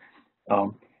 So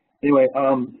Anyway,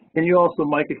 can you also,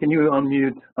 Micah, can you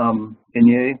unmute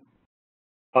Inye?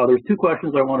 There's two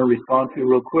questions I want to respond to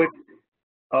real quick.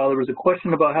 There was a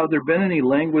question about have there been any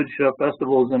language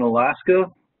festivals in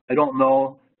Alaska? I don't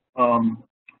know.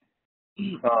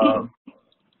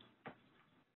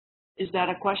 Is that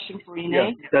a question for Inye?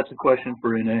 Yeah, that's a question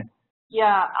for Inye.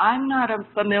 Yeah, I'm not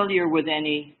familiar with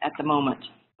any at the moment,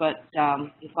 but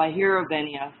if I hear of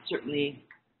any, I certainly.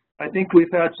 I think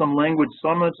we've had some language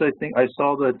summits. I think I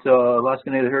saw that Alaska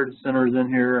Native Heritage Center is in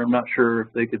here. I'm not sure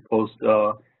if they could post.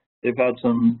 They've had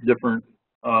some different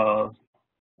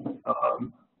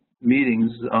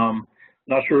meetings.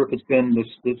 Not sure if it's been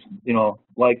this, you know,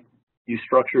 like you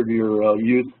structured your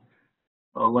youth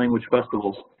language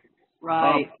festivals.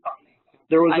 Right.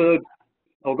 There was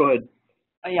oh, go ahead.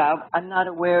 Yeah, I'm not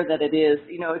aware that it is.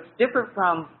 You know, it's different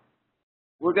from,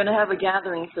 we're going to have a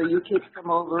gathering, so you kids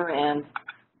come over and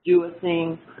do a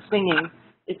thing, singing.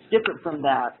 It's different from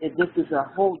that. This is a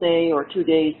whole day or 2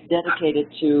 days dedicated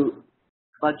to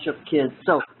a bunch of kids.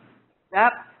 So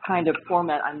that kind of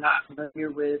format I'm not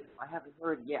familiar with. I haven't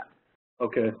heard yet.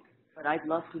 Okay. But I'd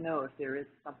love to know if there is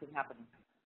something happening.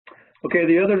 Okay,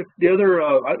 the other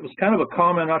it was kind of a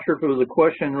comment, not sure if it was a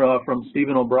question from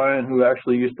Stephen O'Brien, who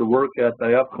actually used to work at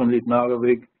Ayapkundik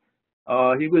Nagavik.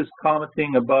 He was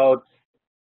commenting about,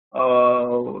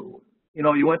 you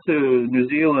know, you went to New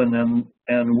Zealand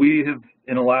and we have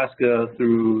in Alaska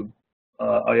through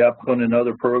Ayapkun and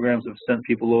other programs have sent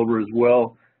people over as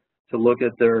well to look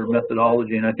at their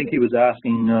methodology. And I think he was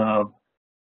asking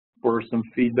for some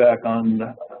feedback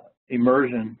on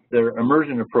immersion, their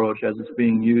immersion approach as it's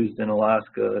being used in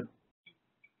Alaska.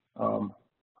 So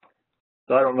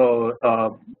I don't know,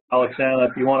 Alexandra,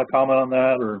 if you want to comment on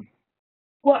that, or?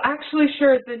 Well, actually,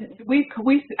 sure. We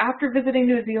after visiting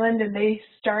New Zealand, and they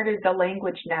started the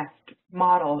language nest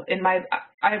model.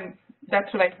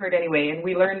 That's what I heard anyway, and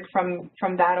we learned from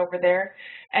that over there.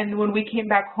 And when we came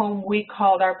back home, we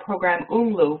called our program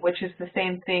Unglu, which is the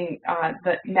same thing,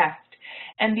 the nest.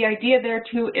 And the idea there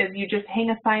too is you just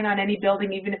hang a sign on any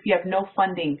building, even if you have no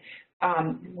funding.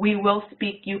 We will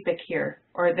speak Yupik here,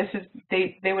 or this is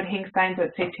they would hang signs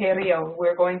that say Terio.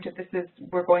 We're going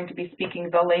to be speaking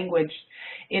the language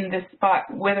in this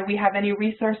spot, whether we have any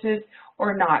resources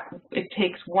or not. It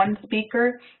takes one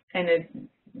speaker and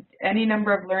any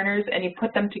number of learners, and you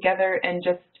put them together and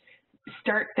just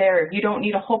start there. You don't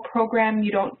need a whole program.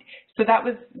 You don't. So that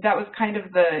was kind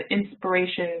of the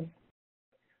inspiration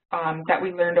that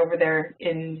we learned over there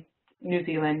in New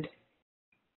Zealand.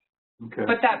 Okay.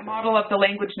 But that model of the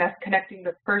language nest, connecting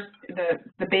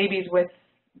the babies with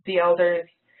the elders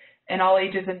and all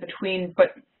ages in between,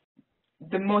 but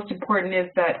the most important is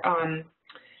that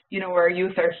you know, our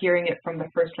youth are hearing it from the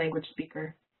first language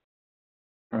speaker.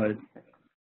 Right.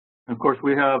 And of course,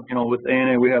 we have, you know, with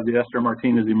ANA, we have the Esther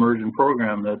Martinez Immersion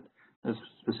Program that is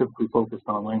specifically focused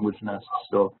on language nests.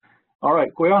 So, all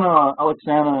right, Koyana,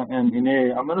 Alexandra, and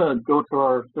Inye, I'm going to go to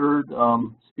our third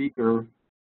speaker,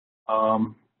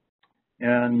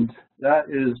 and that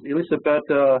is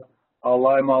Elisabetta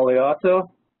Alaimaleata.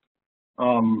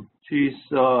 She's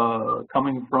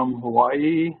coming from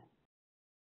Hawaii,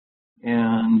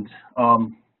 and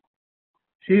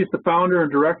she is the founder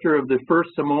and director of the first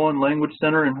Samoan Language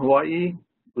Center in Hawaii,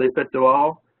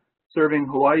 Lefeto'ao, serving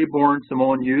Hawaii-born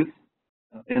Samoan youth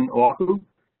in Oahu.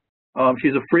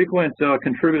 She's a frequent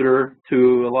contributor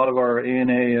to a lot of our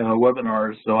ANA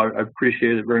webinars, so I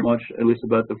appreciate it very much,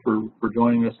 Elisabetta, for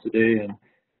joining us today. And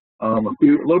a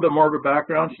little bit more of her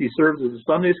background: she serves as a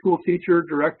Sunday school teacher,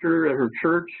 director at her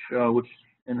church, which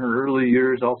in her early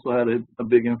years also had a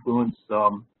big influence,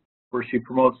 where she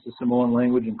promotes the Samoan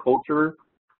language and culture.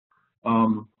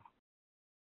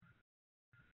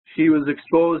 She was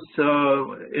exposed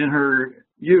in her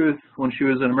youth when she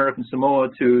was in American Samoa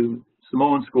to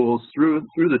Samoan schools through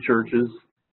the churches.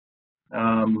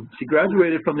 She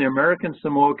graduated from the American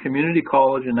Samoa Community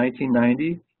College in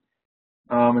 1990,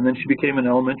 and then she became an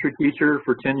elementary teacher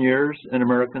for 10 years in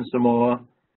American Samoa,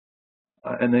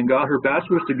 and then got her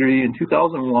bachelor's degree in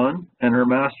 2001 and her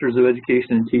master's of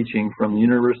education and teaching from the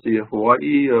University of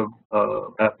Hawaii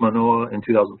at Manoa in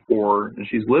 2004. And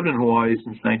she's lived in Hawaii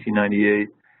since 1998,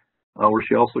 where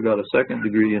she also got a second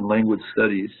degree in language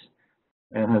studies,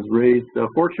 and has raised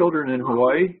 4 children in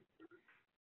Hawaii.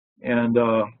 And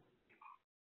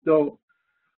so,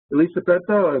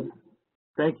 Elisabetta,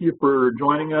 thank you for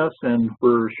joining us and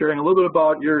for sharing a little bit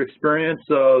about your experience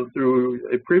through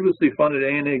a previously funded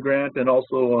ANA grant, and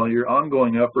also your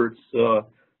ongoing efforts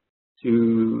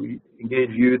to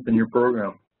engage youth in your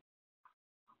program.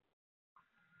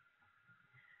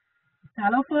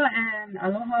 Talofa, and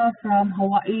aloha from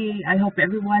Hawaii. I hope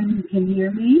everyone can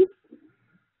hear me.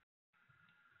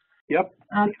 Yep.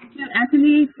 Thank you,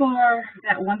 Anthony, for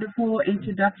that wonderful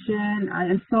introduction. I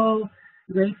am so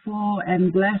grateful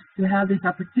and blessed to have this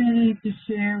opportunity to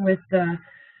share with the,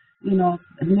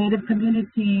 Native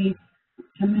communities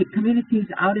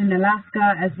out in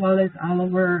Alaska as well as all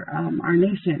over our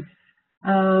nation.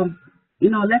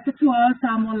 Lefetuaw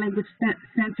Samoan Language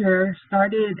Center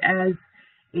started as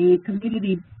a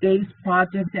community-based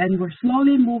project, and we're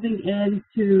slowly moving in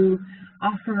to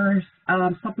offer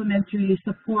supplementary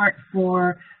support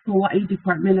for Hawaii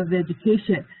Department of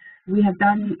Education. We have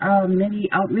done many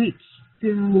outreach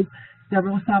to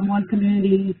several Samoan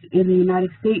communities in the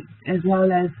United States, as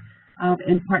well as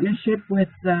in partnership with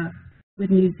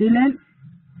New Zealand,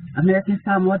 American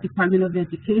Samoa Department of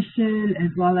Education,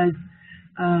 as well as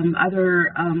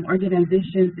other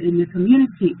organizations in the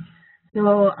community.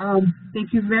 So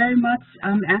thank you very much,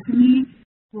 Anthony,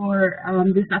 for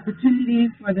this opportunity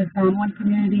for the Samoan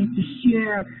community to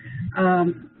share,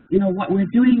 what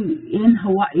we're doing in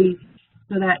Hawaii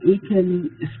so that we can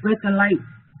spread the light.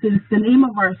 Since the name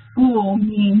of our school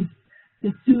means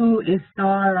Tetu is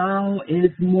star, Ao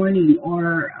is morning,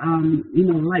 or,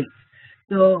 light.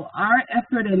 So our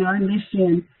effort and our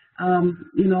mission,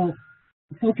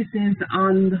 focuses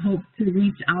on the hope to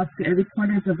reach out to every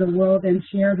corners of the world and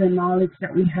share the knowledge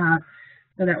that we have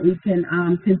so that we can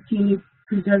continue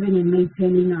preserving and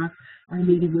maintaining our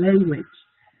native language.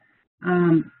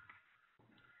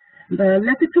 The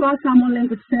Lefetuaw Samoan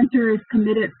Language Center is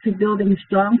committed to building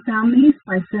strong families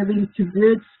by serving to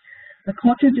bridge the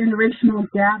culture generational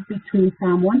gap between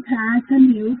Samoan parents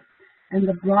and youth and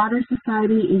the broader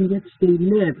society in which they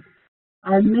live.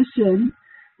 Our mission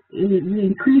is to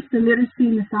increase the literacy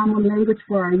in the Samoan language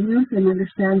for our youth and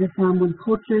understand the Samoan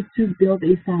culture to build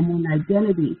a Samoan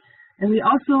identity. And we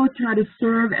also try to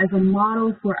serve as a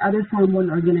model for other Samoan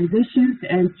organizations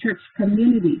and church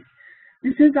communities.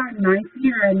 This is our 9th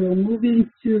year, and we're moving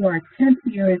to our 10th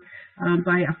year.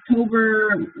 By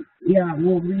October,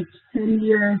 we'll reach 10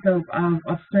 years of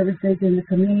services in the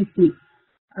community.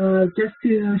 Just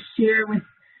to share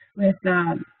with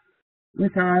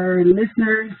our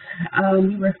listeners,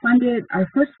 we were funded. Our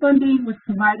first funding was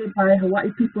provided by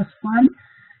Hawaii People's Fund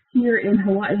here in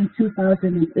Hawaii in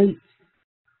 2008.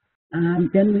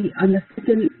 Then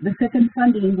the second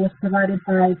funding was provided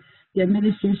by the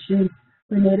Administration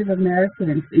for Native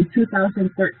Americans in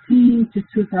 2013 to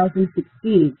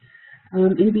 2016.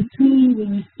 In between, we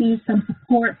received some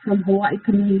support from Hawaii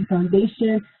Community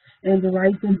Foundation and the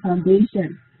Verizon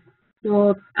Foundation.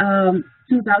 So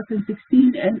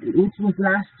 2016, which was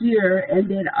last year,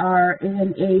 ended our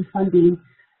ANA funding,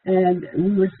 and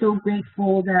we were so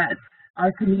grateful that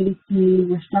our community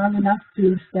was strong enough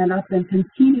to stand up and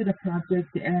continue the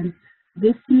project. And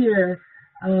this year,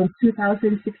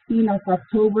 2016 of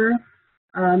October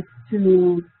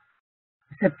to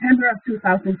September of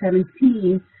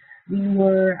 2017, we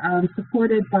were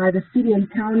supported by the City and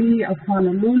County of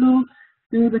Honolulu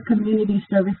through the community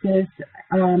services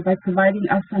by providing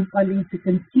us some funding to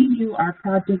continue our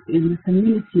project in the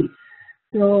community.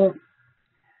 So,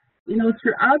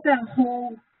 throughout that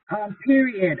whole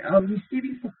period of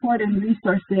receiving support and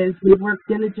resources, we worked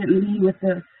diligently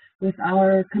with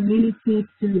our community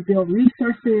to build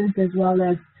resources as well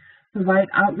as provide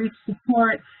outreach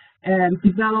support and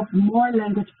develop more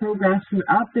language programs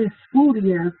throughout the school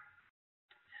year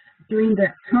during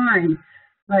that time.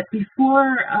 But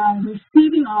before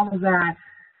receiving all of that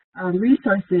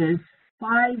resources,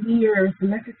 5 years, the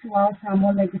Lefetuaw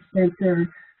Samoan Language Center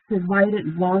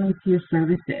provided volunteer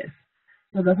services.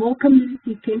 So the whole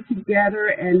community came together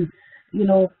and,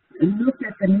 looked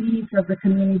at the needs of the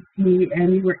community, and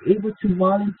we were able to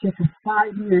volunteer for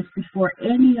 5 years before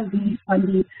any of these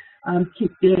funding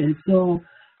kicked in. So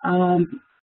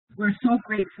we're so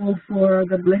grateful for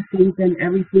the blessings and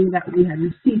everything that we had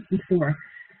received before.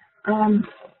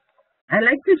 I'd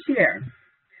like to share,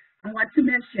 I want to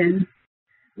mention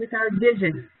with our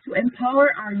vision to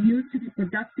empower our youth to be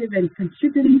productive and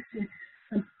contributing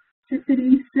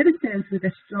citizens with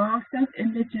a strong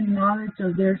self-image and knowledge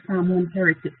of their Samoan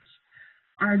heritage.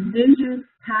 Our vision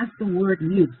has the word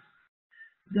youth.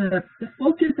 The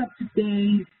focus of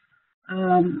today's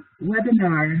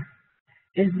webinar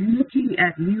is looking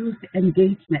at youth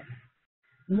engagement.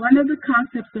 One of the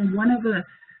concepts and one of the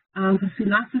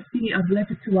philosophy of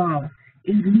Lefetuaw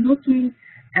is looking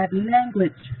at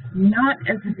language not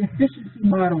as a deficiency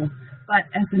model, but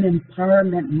as an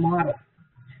empowerment model.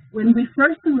 When we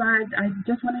first arrived, I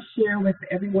just want to share with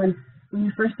everyone, when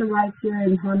we first arrived here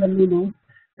in Honolulu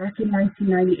back in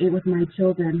 1998 with my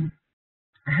children,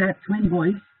 I had twin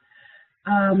boys,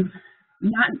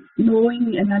 not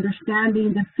knowing and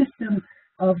understanding the system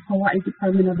of Hawaii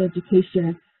Department of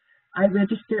Education, I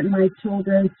registered my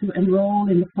children to enroll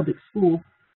in the public school,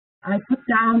 I put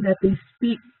down that they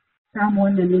speak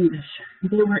Samoan and English.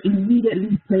 They were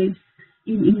immediately placed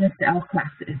in ESL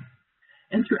classes.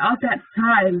 And throughout that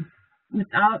time,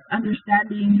 without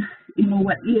understanding,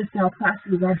 what ESL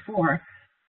classes are for,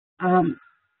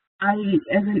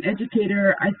 as an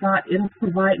educator, I thought it'll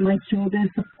provide my children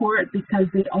support because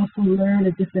they also learn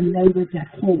a different language at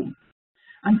home.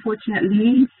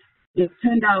 Unfortunately, it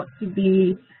turned out to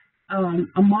be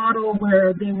a model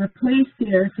where they were placed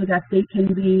there so that they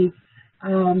can be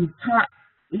taught,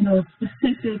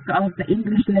 specific of the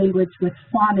English language with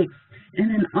phonics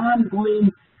and an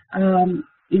ongoing,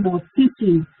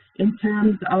 teaching in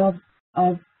terms of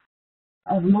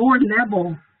lower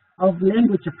level of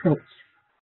language approach.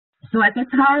 So at the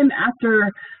time,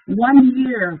 after 1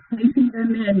 year placing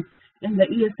them in the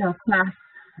ESL class,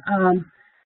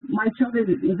 my children,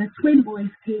 the twin boys,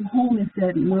 came home and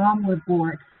said, "Mom, we're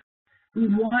bored. We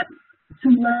want to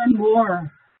learn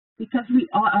more," because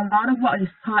a lot of what is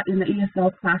taught in the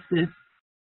ESL classes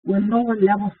were lower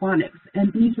level phonics,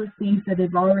 and these were things that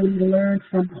they've already learned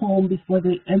from home before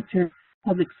they entered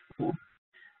public school.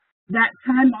 That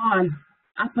time on,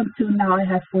 up until now, I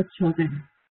have 4 children.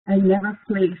 I never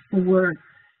placed the word,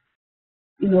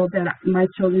 that my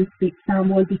children speak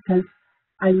Samoan because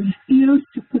I refuse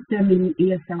to put them in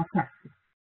ESL classes,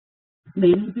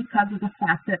 mainly because of the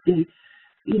fact that they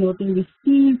look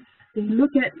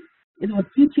at,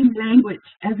 teaching language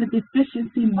as a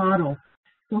deficiency model.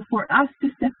 So for us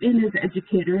to step in as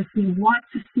educators, we want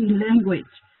to see language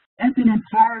as an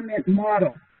empowerment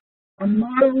model, a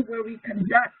model where we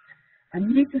conduct a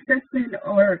needs assessment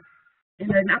or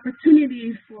an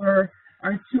opportunity for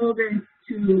our children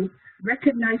to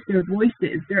recognize their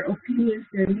voices, their opinions,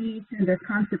 their needs, and their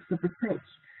concepts of approach.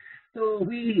 So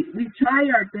we try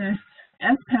our best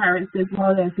as parents as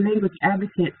well as language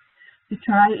advocates to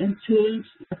try and change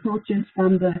approaches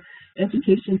from the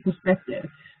education perspective.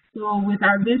 So with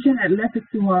our vision at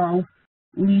Lefituau,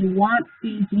 we want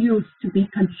these youth to be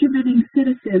contributing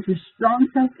citizens with strong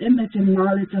self-image and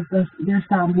knowledge of their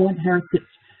Samoan heritage,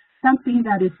 something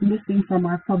that is missing from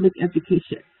our public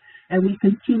education. And we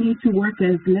continue to work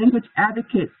as language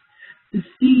advocates to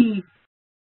see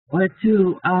or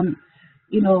to,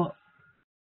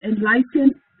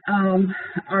 enlighten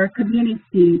our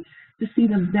community to see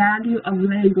the value of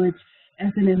language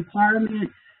as an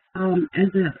empowerment,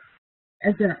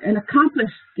 as an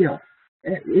accomplished skill.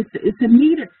 It's a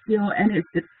needed skill, and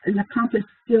it's an accomplished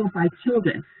skill by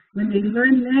children. When they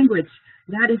learn language,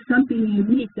 that is something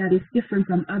unique that is different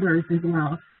from others as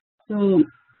well. So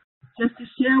just to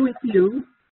share with you,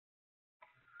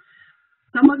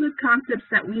 some of the concepts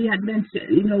that we had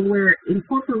mentioned, we're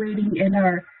incorporating in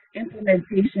our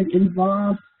implementation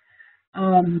involves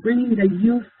bringing the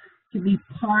youth to be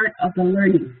part of the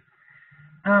learning.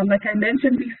 Like I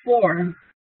mentioned before,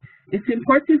 it's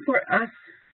important for us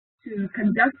to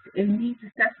conduct a needs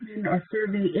assessment or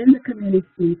survey in the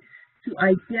community to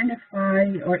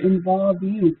identify or involve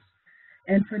youth.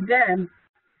 And for them,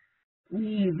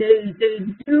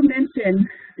 they do mention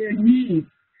their needs.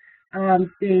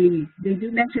 They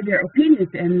do mention their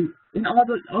opinions and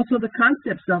also the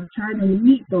concepts of trying to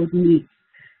meet those needs.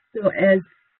 So as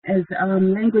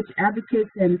language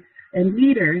advocates and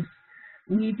leaders,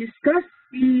 we discuss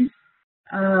these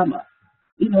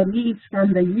needs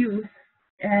from the youth,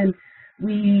 and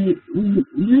we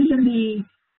usually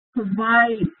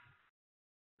provide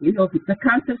the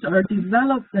concepts or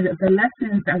develop the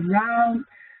lessons around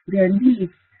their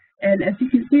needs. And as you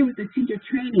can see with the teacher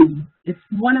training, it's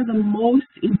one of the most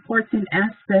important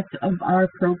aspects of our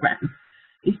program,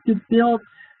 is to build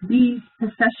these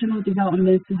professional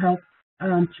developments to help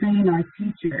train our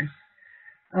teachers.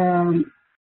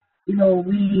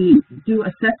 We do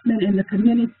assessment in the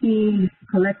community,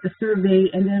 collect a survey,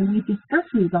 and then we discuss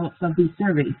results of these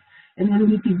surveys. And then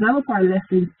we develop our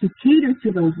lessons to cater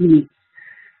to those needs.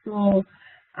 So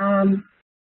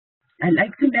I'd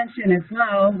like to mention as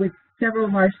well, with several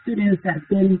of our students that have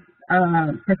been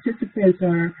participants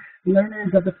or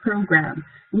learners of the program,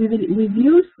 we've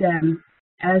used them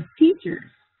as teachers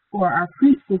for our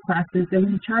preschool classes, and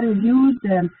we try to use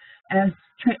them as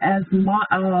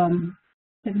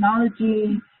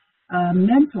technology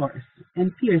mentors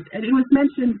and peers. And it was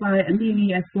mentioned by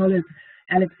Amini as well as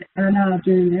Alexandra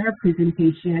during their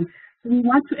presentation. So we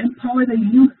want to empower the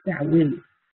youth that way.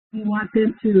 We want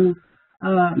them to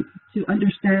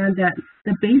understand that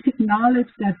the basic knowledge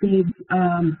that they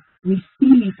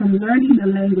receive from learning the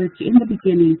language in the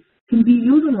beginning can be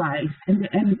utilized. And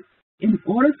in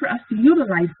order for us to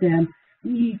utilize them,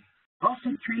 we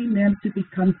also train them to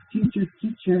become future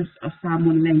teachers of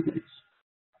Samoan language.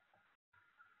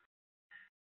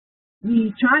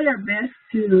 We try our best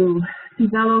to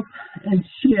develop and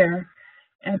share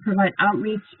and provide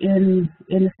outreach in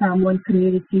the Samoan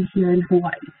community here in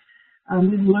Hawaii.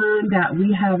 We've learned that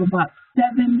we have about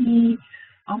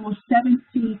almost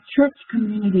 70 church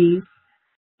communities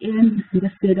in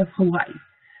the state of Hawaii.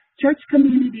 Church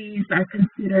communities are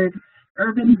considered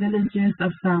urban villages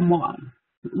of Samoa.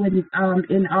 When,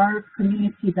 in our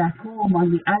community back home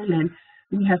on the island,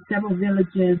 we have several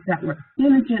villages that work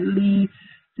diligently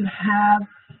to have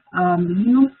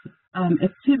youth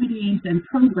activities and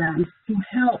programs to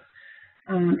help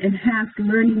enhance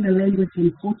learning the language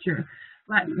and culture.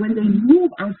 But when they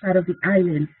move outside of the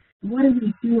island, what do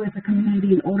we do as a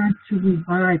community in order to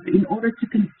revive, in order to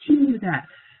continue that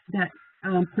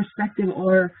perspective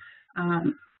or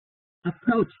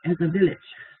approach as a village?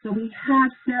 So we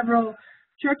have several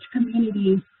church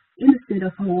communities in the state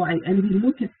of Hawaii, and we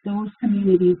look at those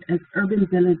communities as urban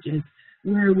villages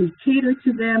where we cater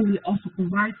to them. We also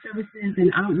provide services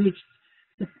and outreach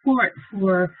support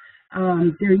for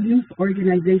their youth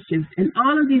organizations. And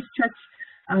all of these church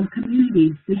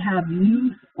communities, they have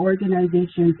youth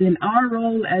organizations, and our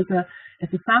role as a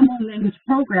Samoan language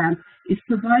program is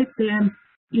provide them,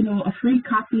 you know, a free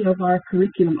copy of our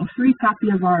curriculum, a free copy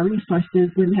of our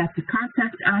resources. When they have to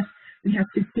contact us, we have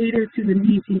to cater to the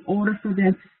needs in order for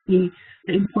them to see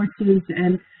the importance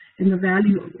and the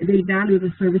value, they value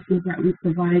the services that we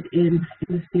provide in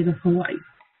the state of Hawaii.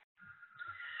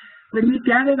 When we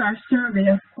gathered our survey,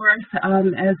 of course,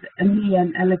 as Ami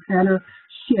and Alexandra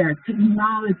shared,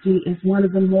 technology is one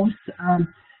of the most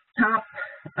top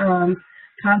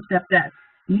concepts that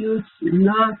youth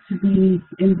love to be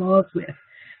involved with.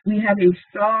 We have a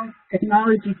strong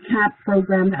technology camp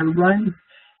program that runs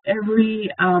every,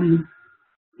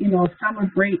 summer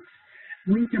breaks,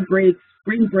 winter breaks,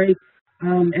 spring breaks,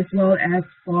 as well as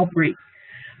fall breaks.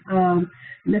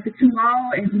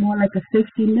 Lefetuao is more like a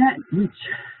safety net, which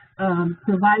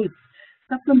provides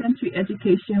supplementary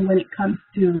education when it comes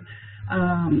to,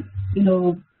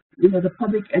 the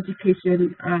public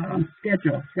education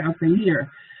schedule throughout the year.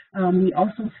 We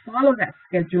also follow that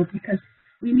schedule because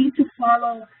we need to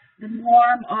follow the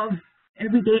norm of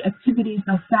everyday activities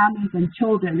of families and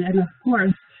children. And of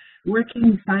course,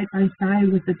 working side by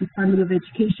side with the Department of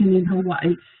Education in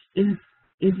Hawaii is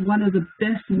one of the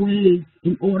best ways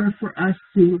in order for us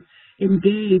to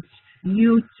engage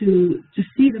youth to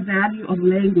see the value of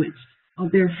language,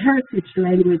 of their heritage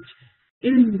language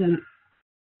in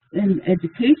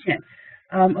education.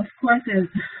 Of course, as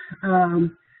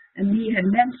Ami had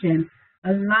mentioned,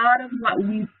 a lot of what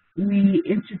we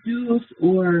introduce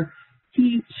or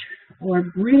teach or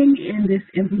bring in this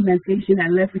implementation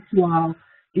at Lefetuao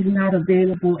is not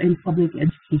available in public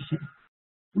education.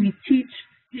 We teach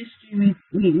history,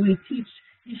 we teach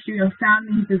history of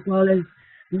families as well as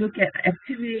look at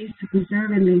activities to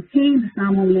preserve and maintain the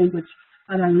Samoan language,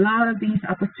 but a lot of these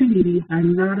opportunities are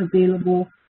not available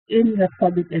in the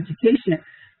public education.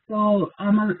 So,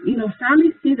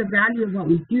 families see the value of what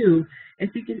we do. As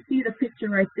you can see the picture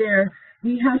right there,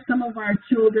 we have some of our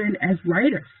children as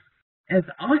writers, as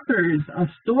authors of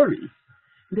stories.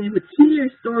 They would hear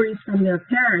stories from their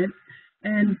parents,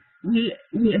 and we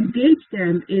engage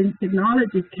them in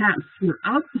technology camps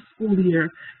throughout the school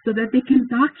year so that they can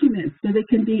document, so they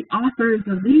can be authors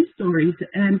of these stories,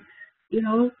 and,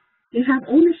 they have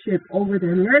ownership over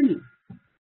their learning.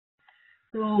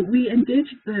 So we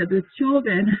engage the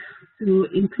children to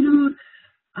include,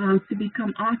 to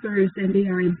become authors, and they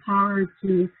are empowered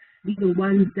to be the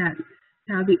ones that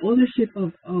have the ownership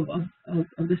of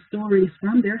the stories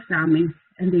from their families,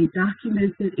 and they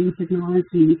document it in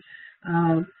technology.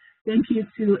 Thank you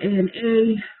to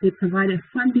ANA. They provided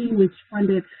funding, which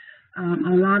funded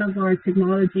a lot of our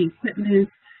technology equipment.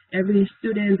 Every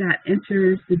student that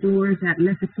enters the doors at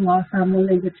Lefetuao Samoan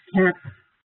Language Camp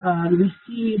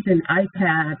receives an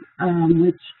iPad,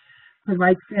 which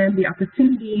provides them the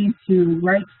opportunity to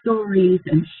write stories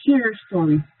and share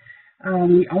stories.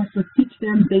 We also teach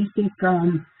them basic,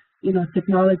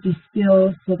 technology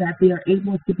skills so that they are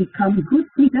able to become good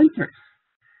presenters.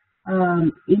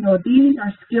 These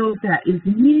are skills that is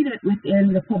needed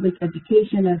within the public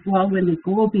education as well when they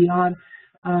go beyond,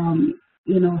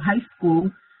 high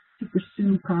school to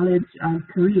pursue college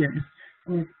careers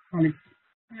or college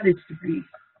degrees.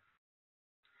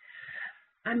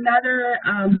 Another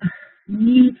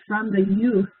need from the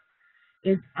youth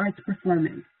is arts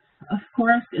performance. Of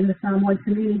course, in the Samoan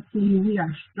community, we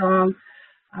are strong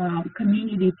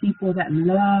community people that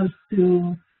love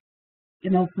to,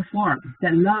 perform,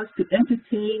 that loves to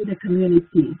entertain the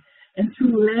community. And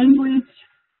through language,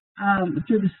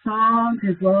 through the songs,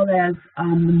 as well as the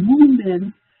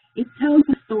movement, it tells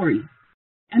a story.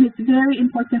 And it's very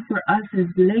important for us as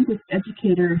language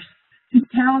educators to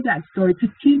tell that story, to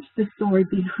teach the story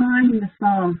behind the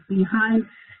songs, behind,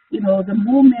 the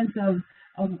moments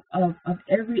of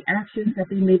every action that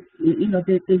they make,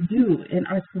 that they do in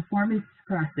our performance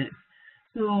classes.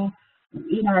 So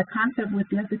in our concept with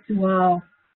Lefetual,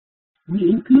 we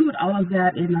include all of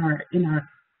that in our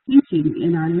teaching,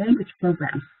 in our language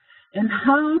programs. And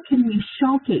how can we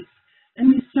showcase? And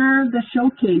we serve the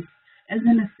showcase as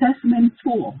an assessment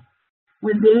tool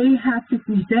when they have to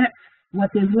present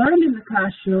what they've learned in the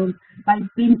classroom by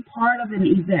being part of an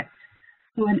event.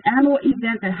 So an annual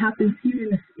event that happens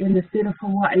here in the state of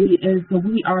Hawaii is the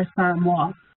We Are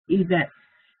Samoa event.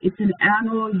 It's an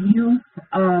annual youth,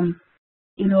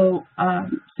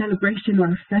 celebration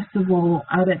or festival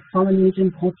out at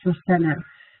Polynesian Cultural Center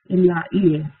in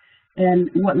Laie. And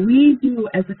what we do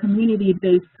as a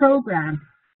community-based program,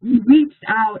 we reached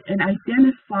out and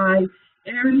identify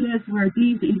areas where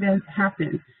these events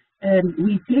happen. And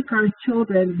we take our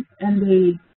children and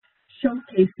they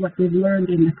showcase what they've learned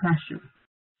in the classroom.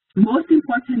 Most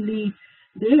importantly,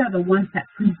 they are the ones that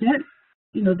present,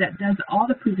 that does all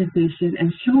the presentation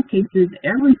and showcases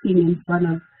everything in front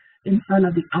of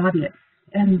the audience.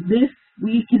 And this,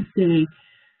 we can say,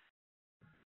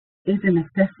 is an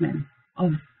assessment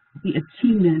of the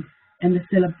achievements and the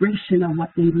celebration of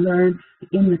what they learned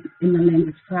in the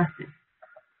language classes.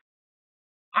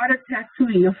 Art of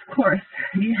tattooing, of course.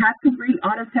 You have to bring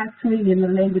art of tattooing in the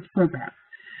language program.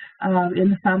 In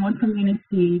the Samoan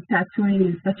community, tattooing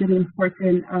is such an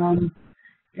important, I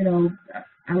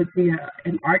would say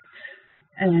an art.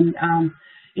 And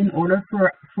in order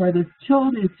for the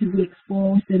children to be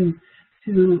exposed and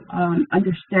to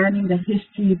understanding the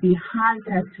history behind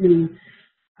tattooing,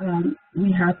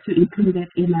 we have to include it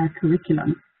in our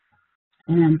curriculum.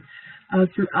 And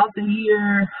throughout the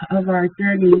year of our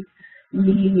journey,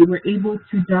 we were able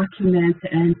to document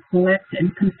and collect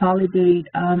and consolidate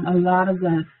a lot of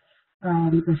the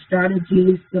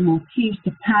strategies, the motifs,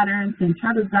 the patterns, and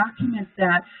try to document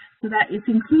that so that it's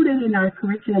included in our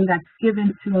curriculum that's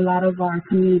given to a lot of our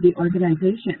community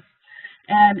organizations.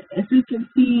 And as we can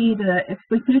see, the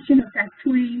exploitation of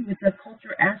tattooing with the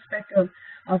culture aspect of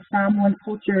Samoan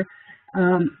culture,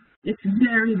 it's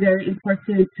very, very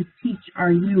important to teach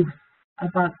our youth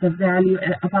about the value,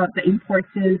 about the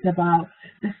importance, about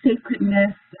the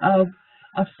sacredness of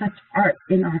such art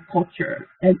in our culture.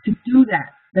 And to do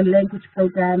that, the language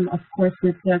program, of course,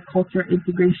 with the culture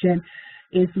integration,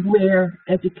 is where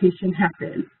education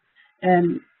happens.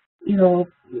 And,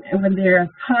 when they're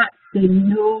taught, they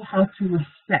know how to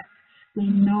respect. They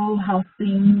know how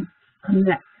things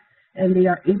connect. And they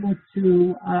are able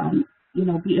to,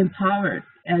 be empowered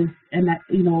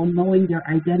knowing their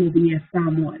identity as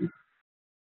Samoan.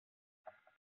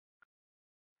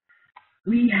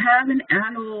 We have an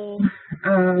annual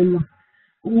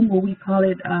umu, we call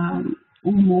it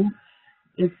umu.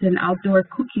 It's an outdoor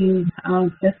cooking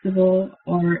festival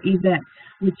or event,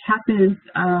 which happens,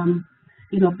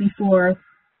 before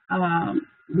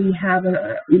we have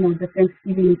the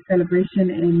Thanksgiving celebration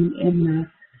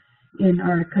in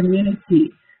our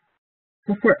community.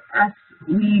 So for us,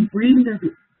 we bring the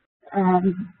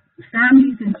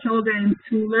families and children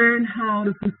to learn how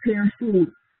to prepare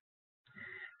food.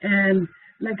 And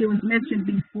like it was mentioned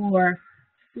before,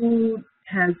 food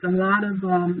has a lot of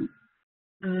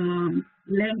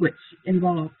language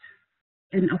involved,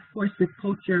 and of course with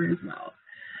culture as well.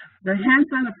 The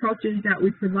hands-on approaches that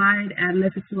we provide at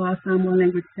Lefetual Samoan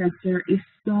Language Center is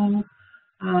so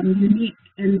unique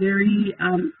and very,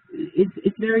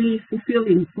 it's very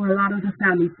fulfilling for a lot of the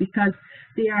families because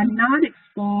they are not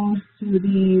exposed to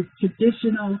these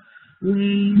traditional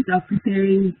ways of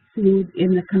preparing food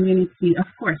in the community. Of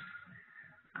course,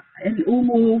 in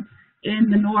umu,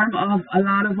 in the norm of a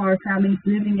lot of our families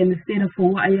living in the state of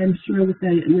Hawaii, I'm sure with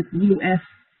U.S.,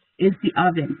 is the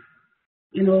oven,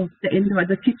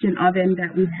 the kitchen oven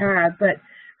that we have. But,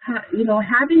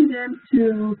 having them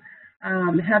to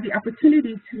have the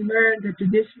opportunity to learn the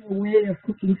traditional way of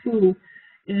cooking food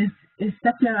is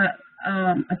such a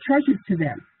treasure to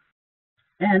them.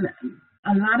 And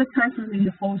a lot of times when we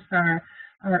host our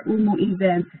umu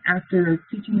events after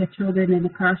teaching the children in the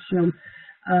classroom,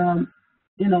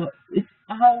 it's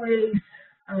always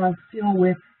filled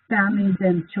with families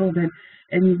and children.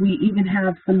 And we even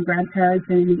have some grandparents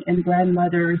and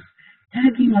grandmothers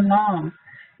tagging along.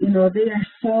 They are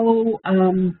so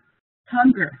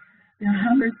hungry. They're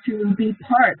hungry to be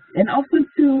part and also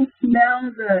to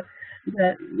smell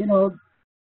the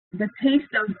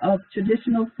taste of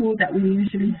traditional food that we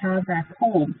usually have at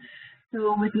home.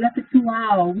 So with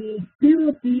Lefetual, we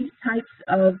build these types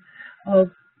of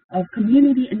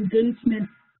community engagement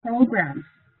programs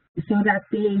so that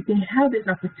they have this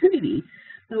opportunity.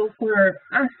 So for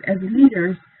us as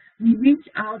leaders, we reach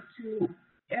out to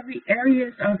every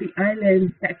areas of the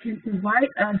island that can provide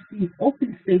us these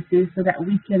open spaces so that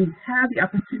we can have the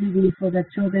opportunity for the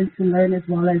children to learn as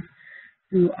well as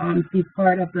to be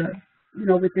part of the,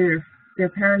 with their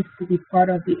parents to be part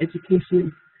of the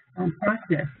education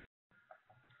process.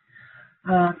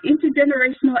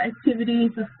 Intergenerational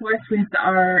activities, of course, with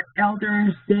our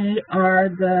elders, they are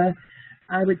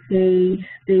I would say,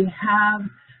 they have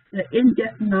the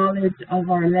in-depth knowledge of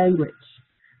our language.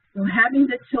 So having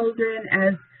the children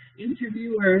as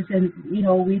interviewers, and we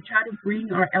try to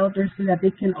bring our elders so that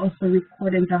they can also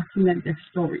record and document their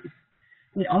stories.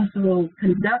 They also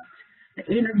conduct the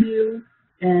interview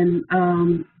and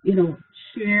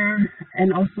share,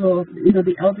 and also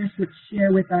the elders would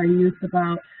share with our youth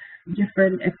about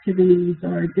different activities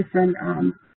or different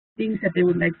things that they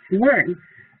would like to learn.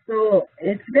 So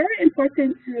it's very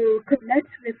important to connect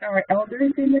with our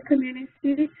elders in the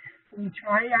community. We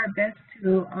try our best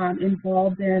to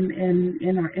involve them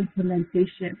in our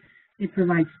implementation. They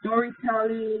provide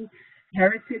storytelling,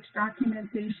 heritage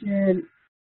documentation,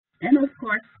 and of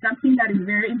course, something that is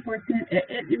very important,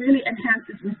 it really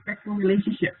enhances respectful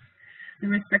relationships. The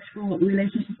respectful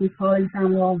relationships we call in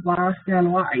Samoa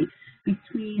Wa'asealoa'i,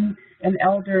 between an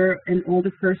elder, an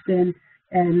older person,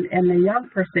 and a young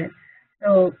person.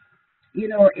 So,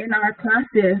 in our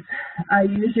classes, I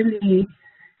usually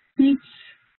teach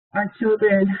our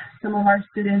children, some of our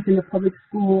students in the public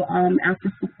school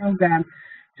after school program,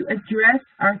 to address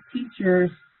our teachers.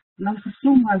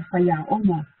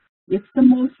 It's the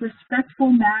most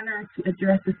respectful manner to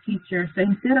address a teacher. So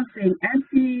instead of saying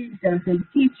auntie, instead of saying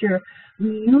teacher,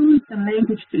 we use the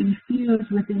language to infuse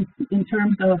in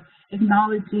terms of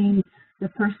acknowledging the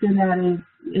person that is,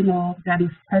 that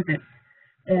is present.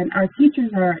 And our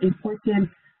teachers are important,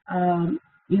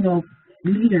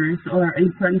 leaders or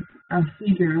important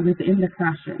figure within the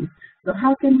classroom. So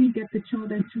how can we get the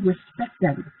children to respect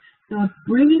them? So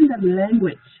bringing the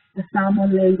language, the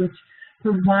Samoan language,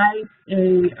 provides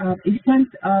a sense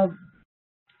of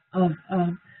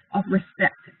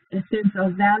respect, a sense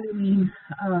of valuing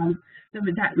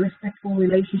that respectful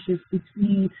relationships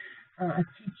between a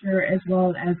teacher as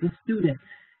well as a student.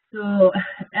 So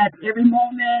at every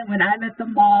moment when I'm at the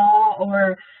mall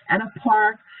or at a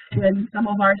park, when some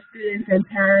of our students and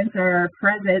parents are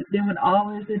present, they would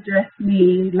always address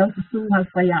me,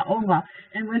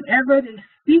 and whenever they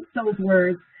speak those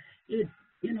words, it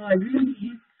really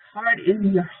hits hard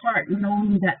in your heart,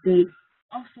 knowing that they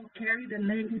also carry the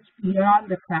language beyond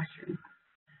the classroom.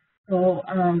 So,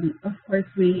 of course,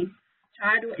 we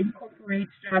try to incorporate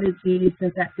strategies so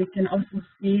that they can also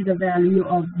see the value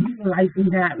of utilizing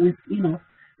that with,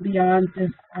 beyond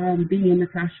just being in the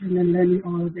classroom and learning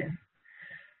all of this.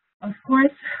 Of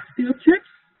course, field trips.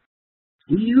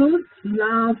 Youth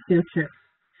love field trips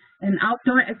and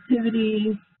outdoor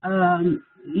activities.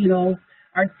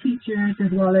 Our teachers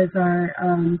as well as our,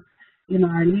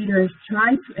 our leaders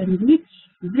try to enrich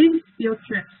these field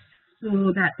trips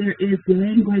so that there is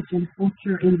language and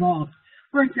culture involved.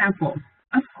 For example,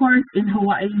 of course, in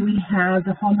Hawaii, we have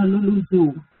the Honolulu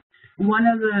Zoo. One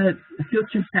of the field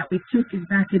trips that we took is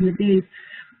back in the days,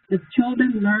 the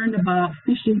children learned about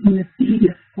fishing in the sea,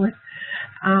 of course,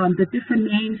 the different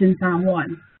names in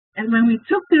Samoan. And when we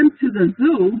took them to the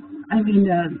zoo,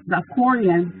 the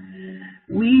aquarium,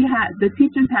 the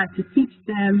teachers had to teach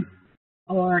them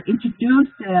or introduce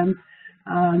them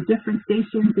different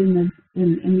stations in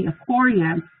the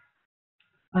aquarium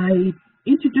by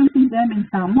introducing them in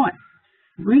Samoan,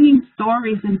 bringing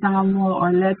stories in Samoan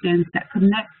or legends that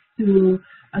connect to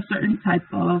a certain type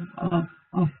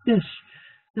of fish.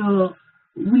 So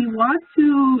we want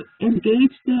to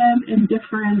engage them in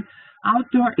different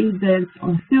outdoor events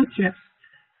or field trips,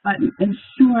 but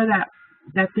ensure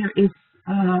that there is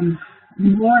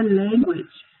more language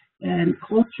and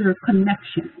culture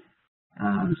connection.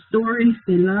 Stories,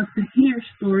 they love to hear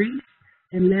stories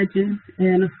and legends,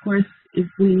 and of course, if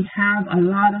we have a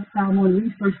lot of Samoan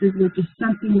resources, which is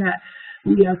something that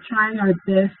we are trying our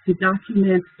best to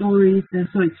document stories, and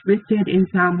so it's written in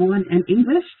Samoan and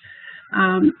English,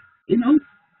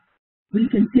 we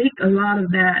can take a lot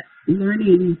of that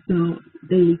learning so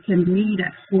they can read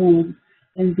at home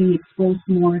and be exposed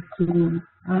more to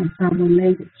Samoan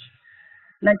language.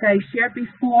 Like I shared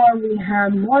before, we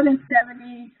have more than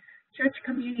 70 church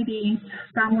communities,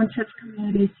 Samoan church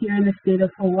communities here in the state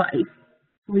of Hawaii.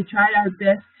 We try our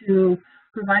best to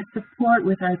provide support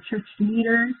with our church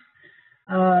leaders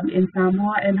in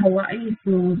Samoa and Hawaii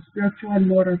through spiritual and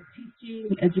moral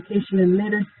teaching, education and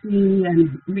literacy,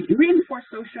 and reinforce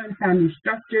social and family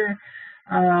structure,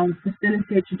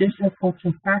 facilitate traditional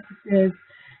cultural practices.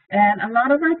 And a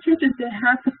lot of our churches, they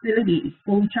have facilities,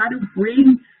 so we try to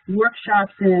bring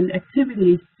workshops and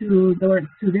activities to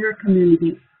their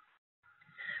community.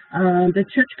 The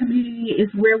church community is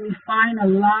where we find a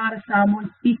lot of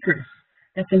Samoan speakers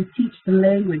that can teach the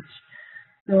language.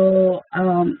 So,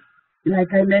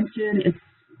 like I mentioned, it's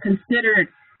considered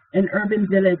an urban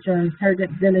village or a target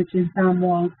village in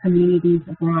Samoa communities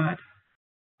abroad.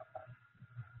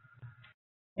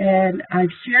 And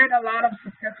I've shared a lot of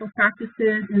successful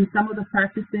practices, and some of the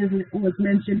practices was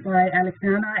mentioned by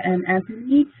Alexandra and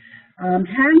Anthony.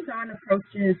 Hands-on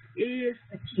approaches is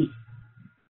the key.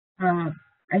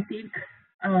 I think,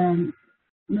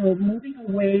 moving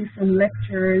away from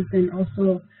lectures and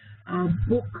also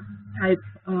book type,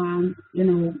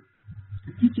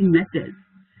 teaching methods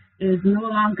is no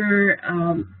longer,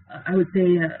 I would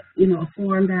say, a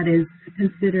form that is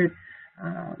considered,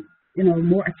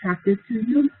 more attractive to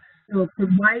you. So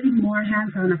providing more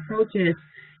hands-on approaches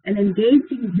and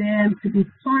engaging them to be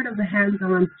part of the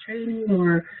hands-on training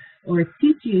or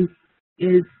teaching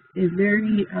is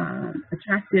very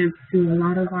attractive to a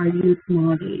lot of our youth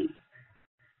nowadays.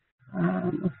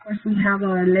 Of course, we have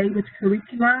our language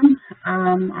curriculum.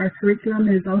 Our curriculum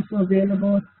is also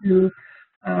available to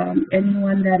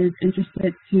anyone that is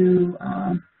interested to,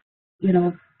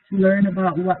 to learn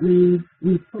about what we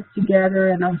put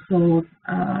together and also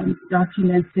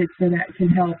document it so that it can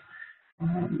help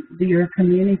your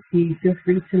community. Feel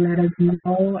free to let us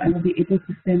know, and we'll be able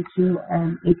to send you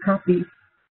a copy.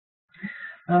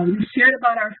 We shared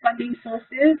about our funding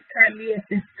sources. Currently, at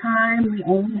this time, we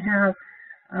only have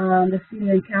the City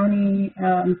and County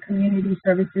Community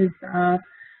Services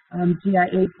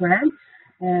GIA grant,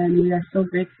 and we are so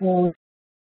grateful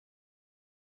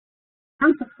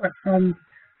for support from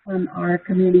our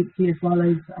community as well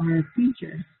as our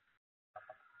teachers.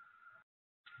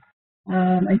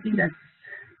 I think that's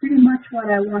pretty much what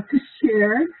I want to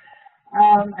share.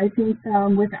 I think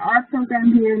with our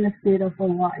program here in the state of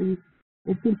Hawaii,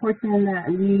 it's important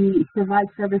that we provide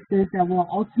services that will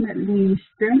ultimately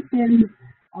strengthen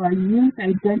our youth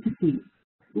identity,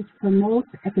 which promotes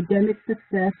academic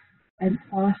success and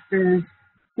fosters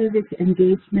civic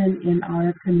engagement in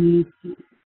our community.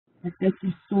 Thank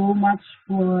you so much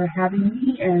for having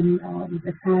me and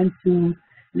the time to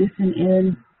listen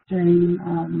in during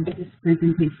this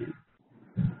presentation.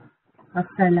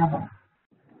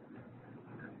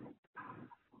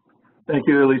 Thank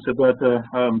you, Elisabetta.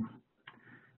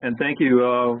 And thank you.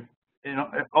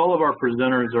 All of our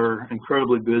presenters are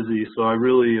incredibly busy, so I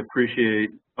really appreciate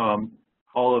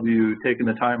all of you taking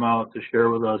the time out to share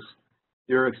with us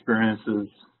your experiences.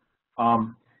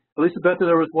 Elisabetta,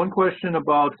 there was one question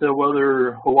about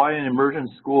whether Hawaiian immersion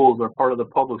schools are part of the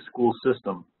public school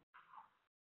system.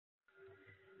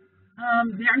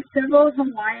 There are several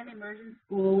Hawaiian immersion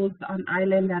schools on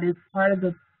island that is part of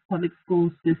the public school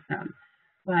system.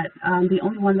 But the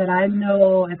only one that I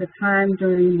know at the time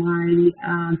during my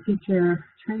teacher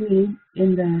training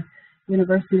in the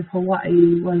University of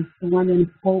Hawaii was the one in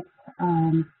Pope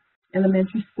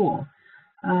Elementary School.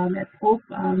 At Pope,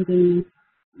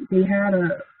 they had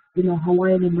a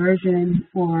Hawaiian immersion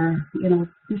for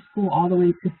preschool all the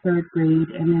way to 3rd grade,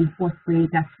 and then 4th grade.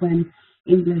 That's when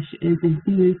English is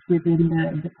infused within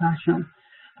the classroom.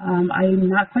 I'm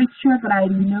not quite sure, but I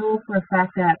know for a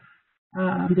fact that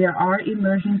there are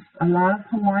a lot of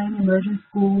Hawaiian immersion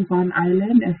schools on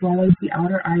island as well as the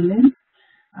outer island,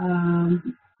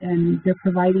 and they're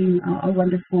providing a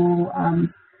wonderful,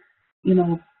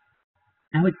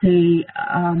 I would say,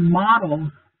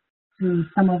 model to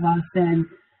some of us. And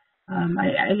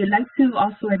I'd like to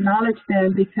also acknowledge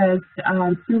them because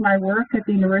through my work at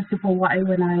the University of Hawaii,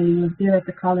 when I was there at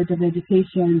the College of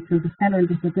Education through the Center of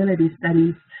Disability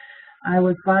Studies, I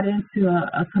was brought into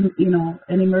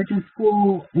an emergent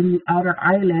school in the outer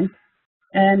island,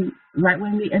 and right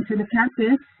when we entered the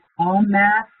campus, all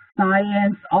math,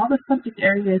 science, all the subject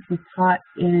areas were taught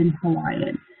in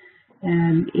Hawaiian.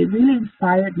 And it really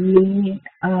inspired me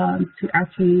to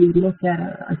actually look at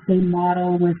a same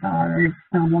model with our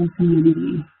Samoan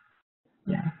community.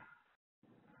 Yeah.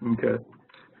 Okay.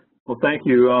 Well, thank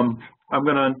you. I'm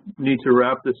going to need to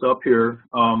wrap this up here.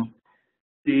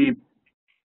 The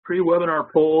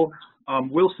pre-webinar poll, I'm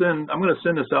going to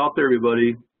send this out to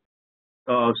everybody,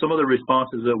 some of the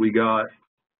responses that we got.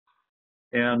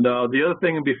 And the other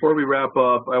thing before we wrap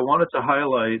up, I wanted to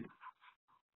highlight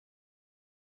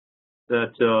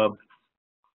that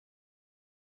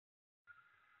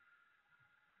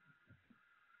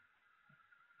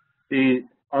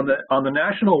on the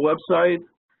national website,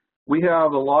 we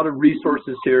have a lot of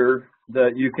resources here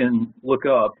that you can look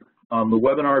up. The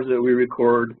webinars that we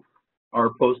record are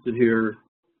posted here.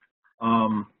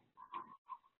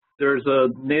 There's a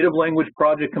native language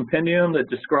project compendium that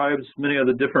describes many of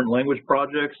the different language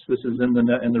projects. This is in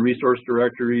the resource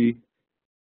directory.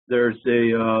 There's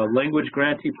a language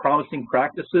grantee promising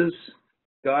practices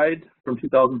guide from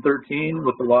 2013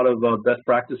 with a lot of best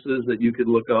practices that you could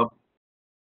look up.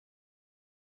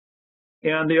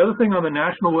 And the other thing on the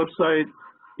national website,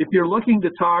 if you're looking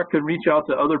to talk and reach out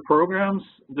to other programs,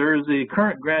 there's a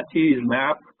current grantees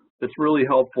map that's really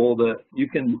helpful that you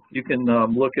can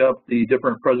look up the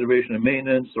different preservation and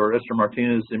maintenance or Esther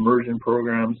Martinez immersion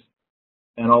programs,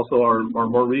 and also our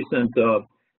more recent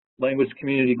language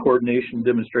community coordination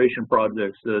demonstration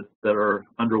projects that are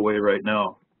underway right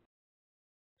now.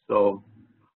 So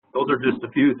those are just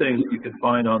a few things that you can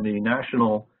find on the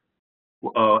national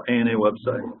ANA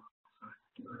website.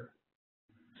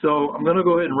 So I'm going to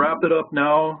go ahead and wrap it up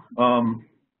now.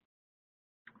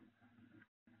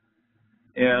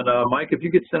 Mike, if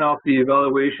you could send out the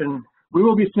evaluation, we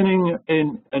will be sending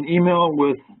in an email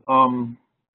with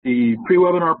the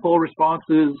pre-webinar poll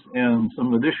responses and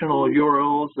some additional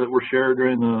URLs that were shared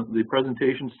during the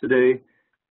presentations today.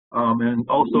 And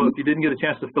also, if you didn't get a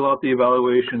chance to fill out the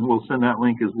evaluation, we'll send that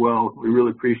link as well. We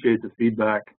really appreciate the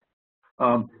feedback.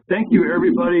 Thank you,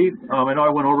 everybody. I know I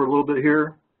went over a little bit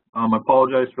here. I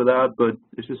apologize for that, but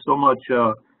it's just so much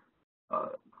to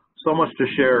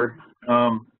share.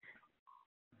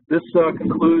 This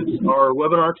concludes our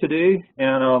webinar today,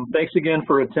 and thanks again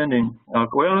for attending.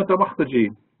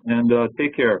 And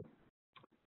take care.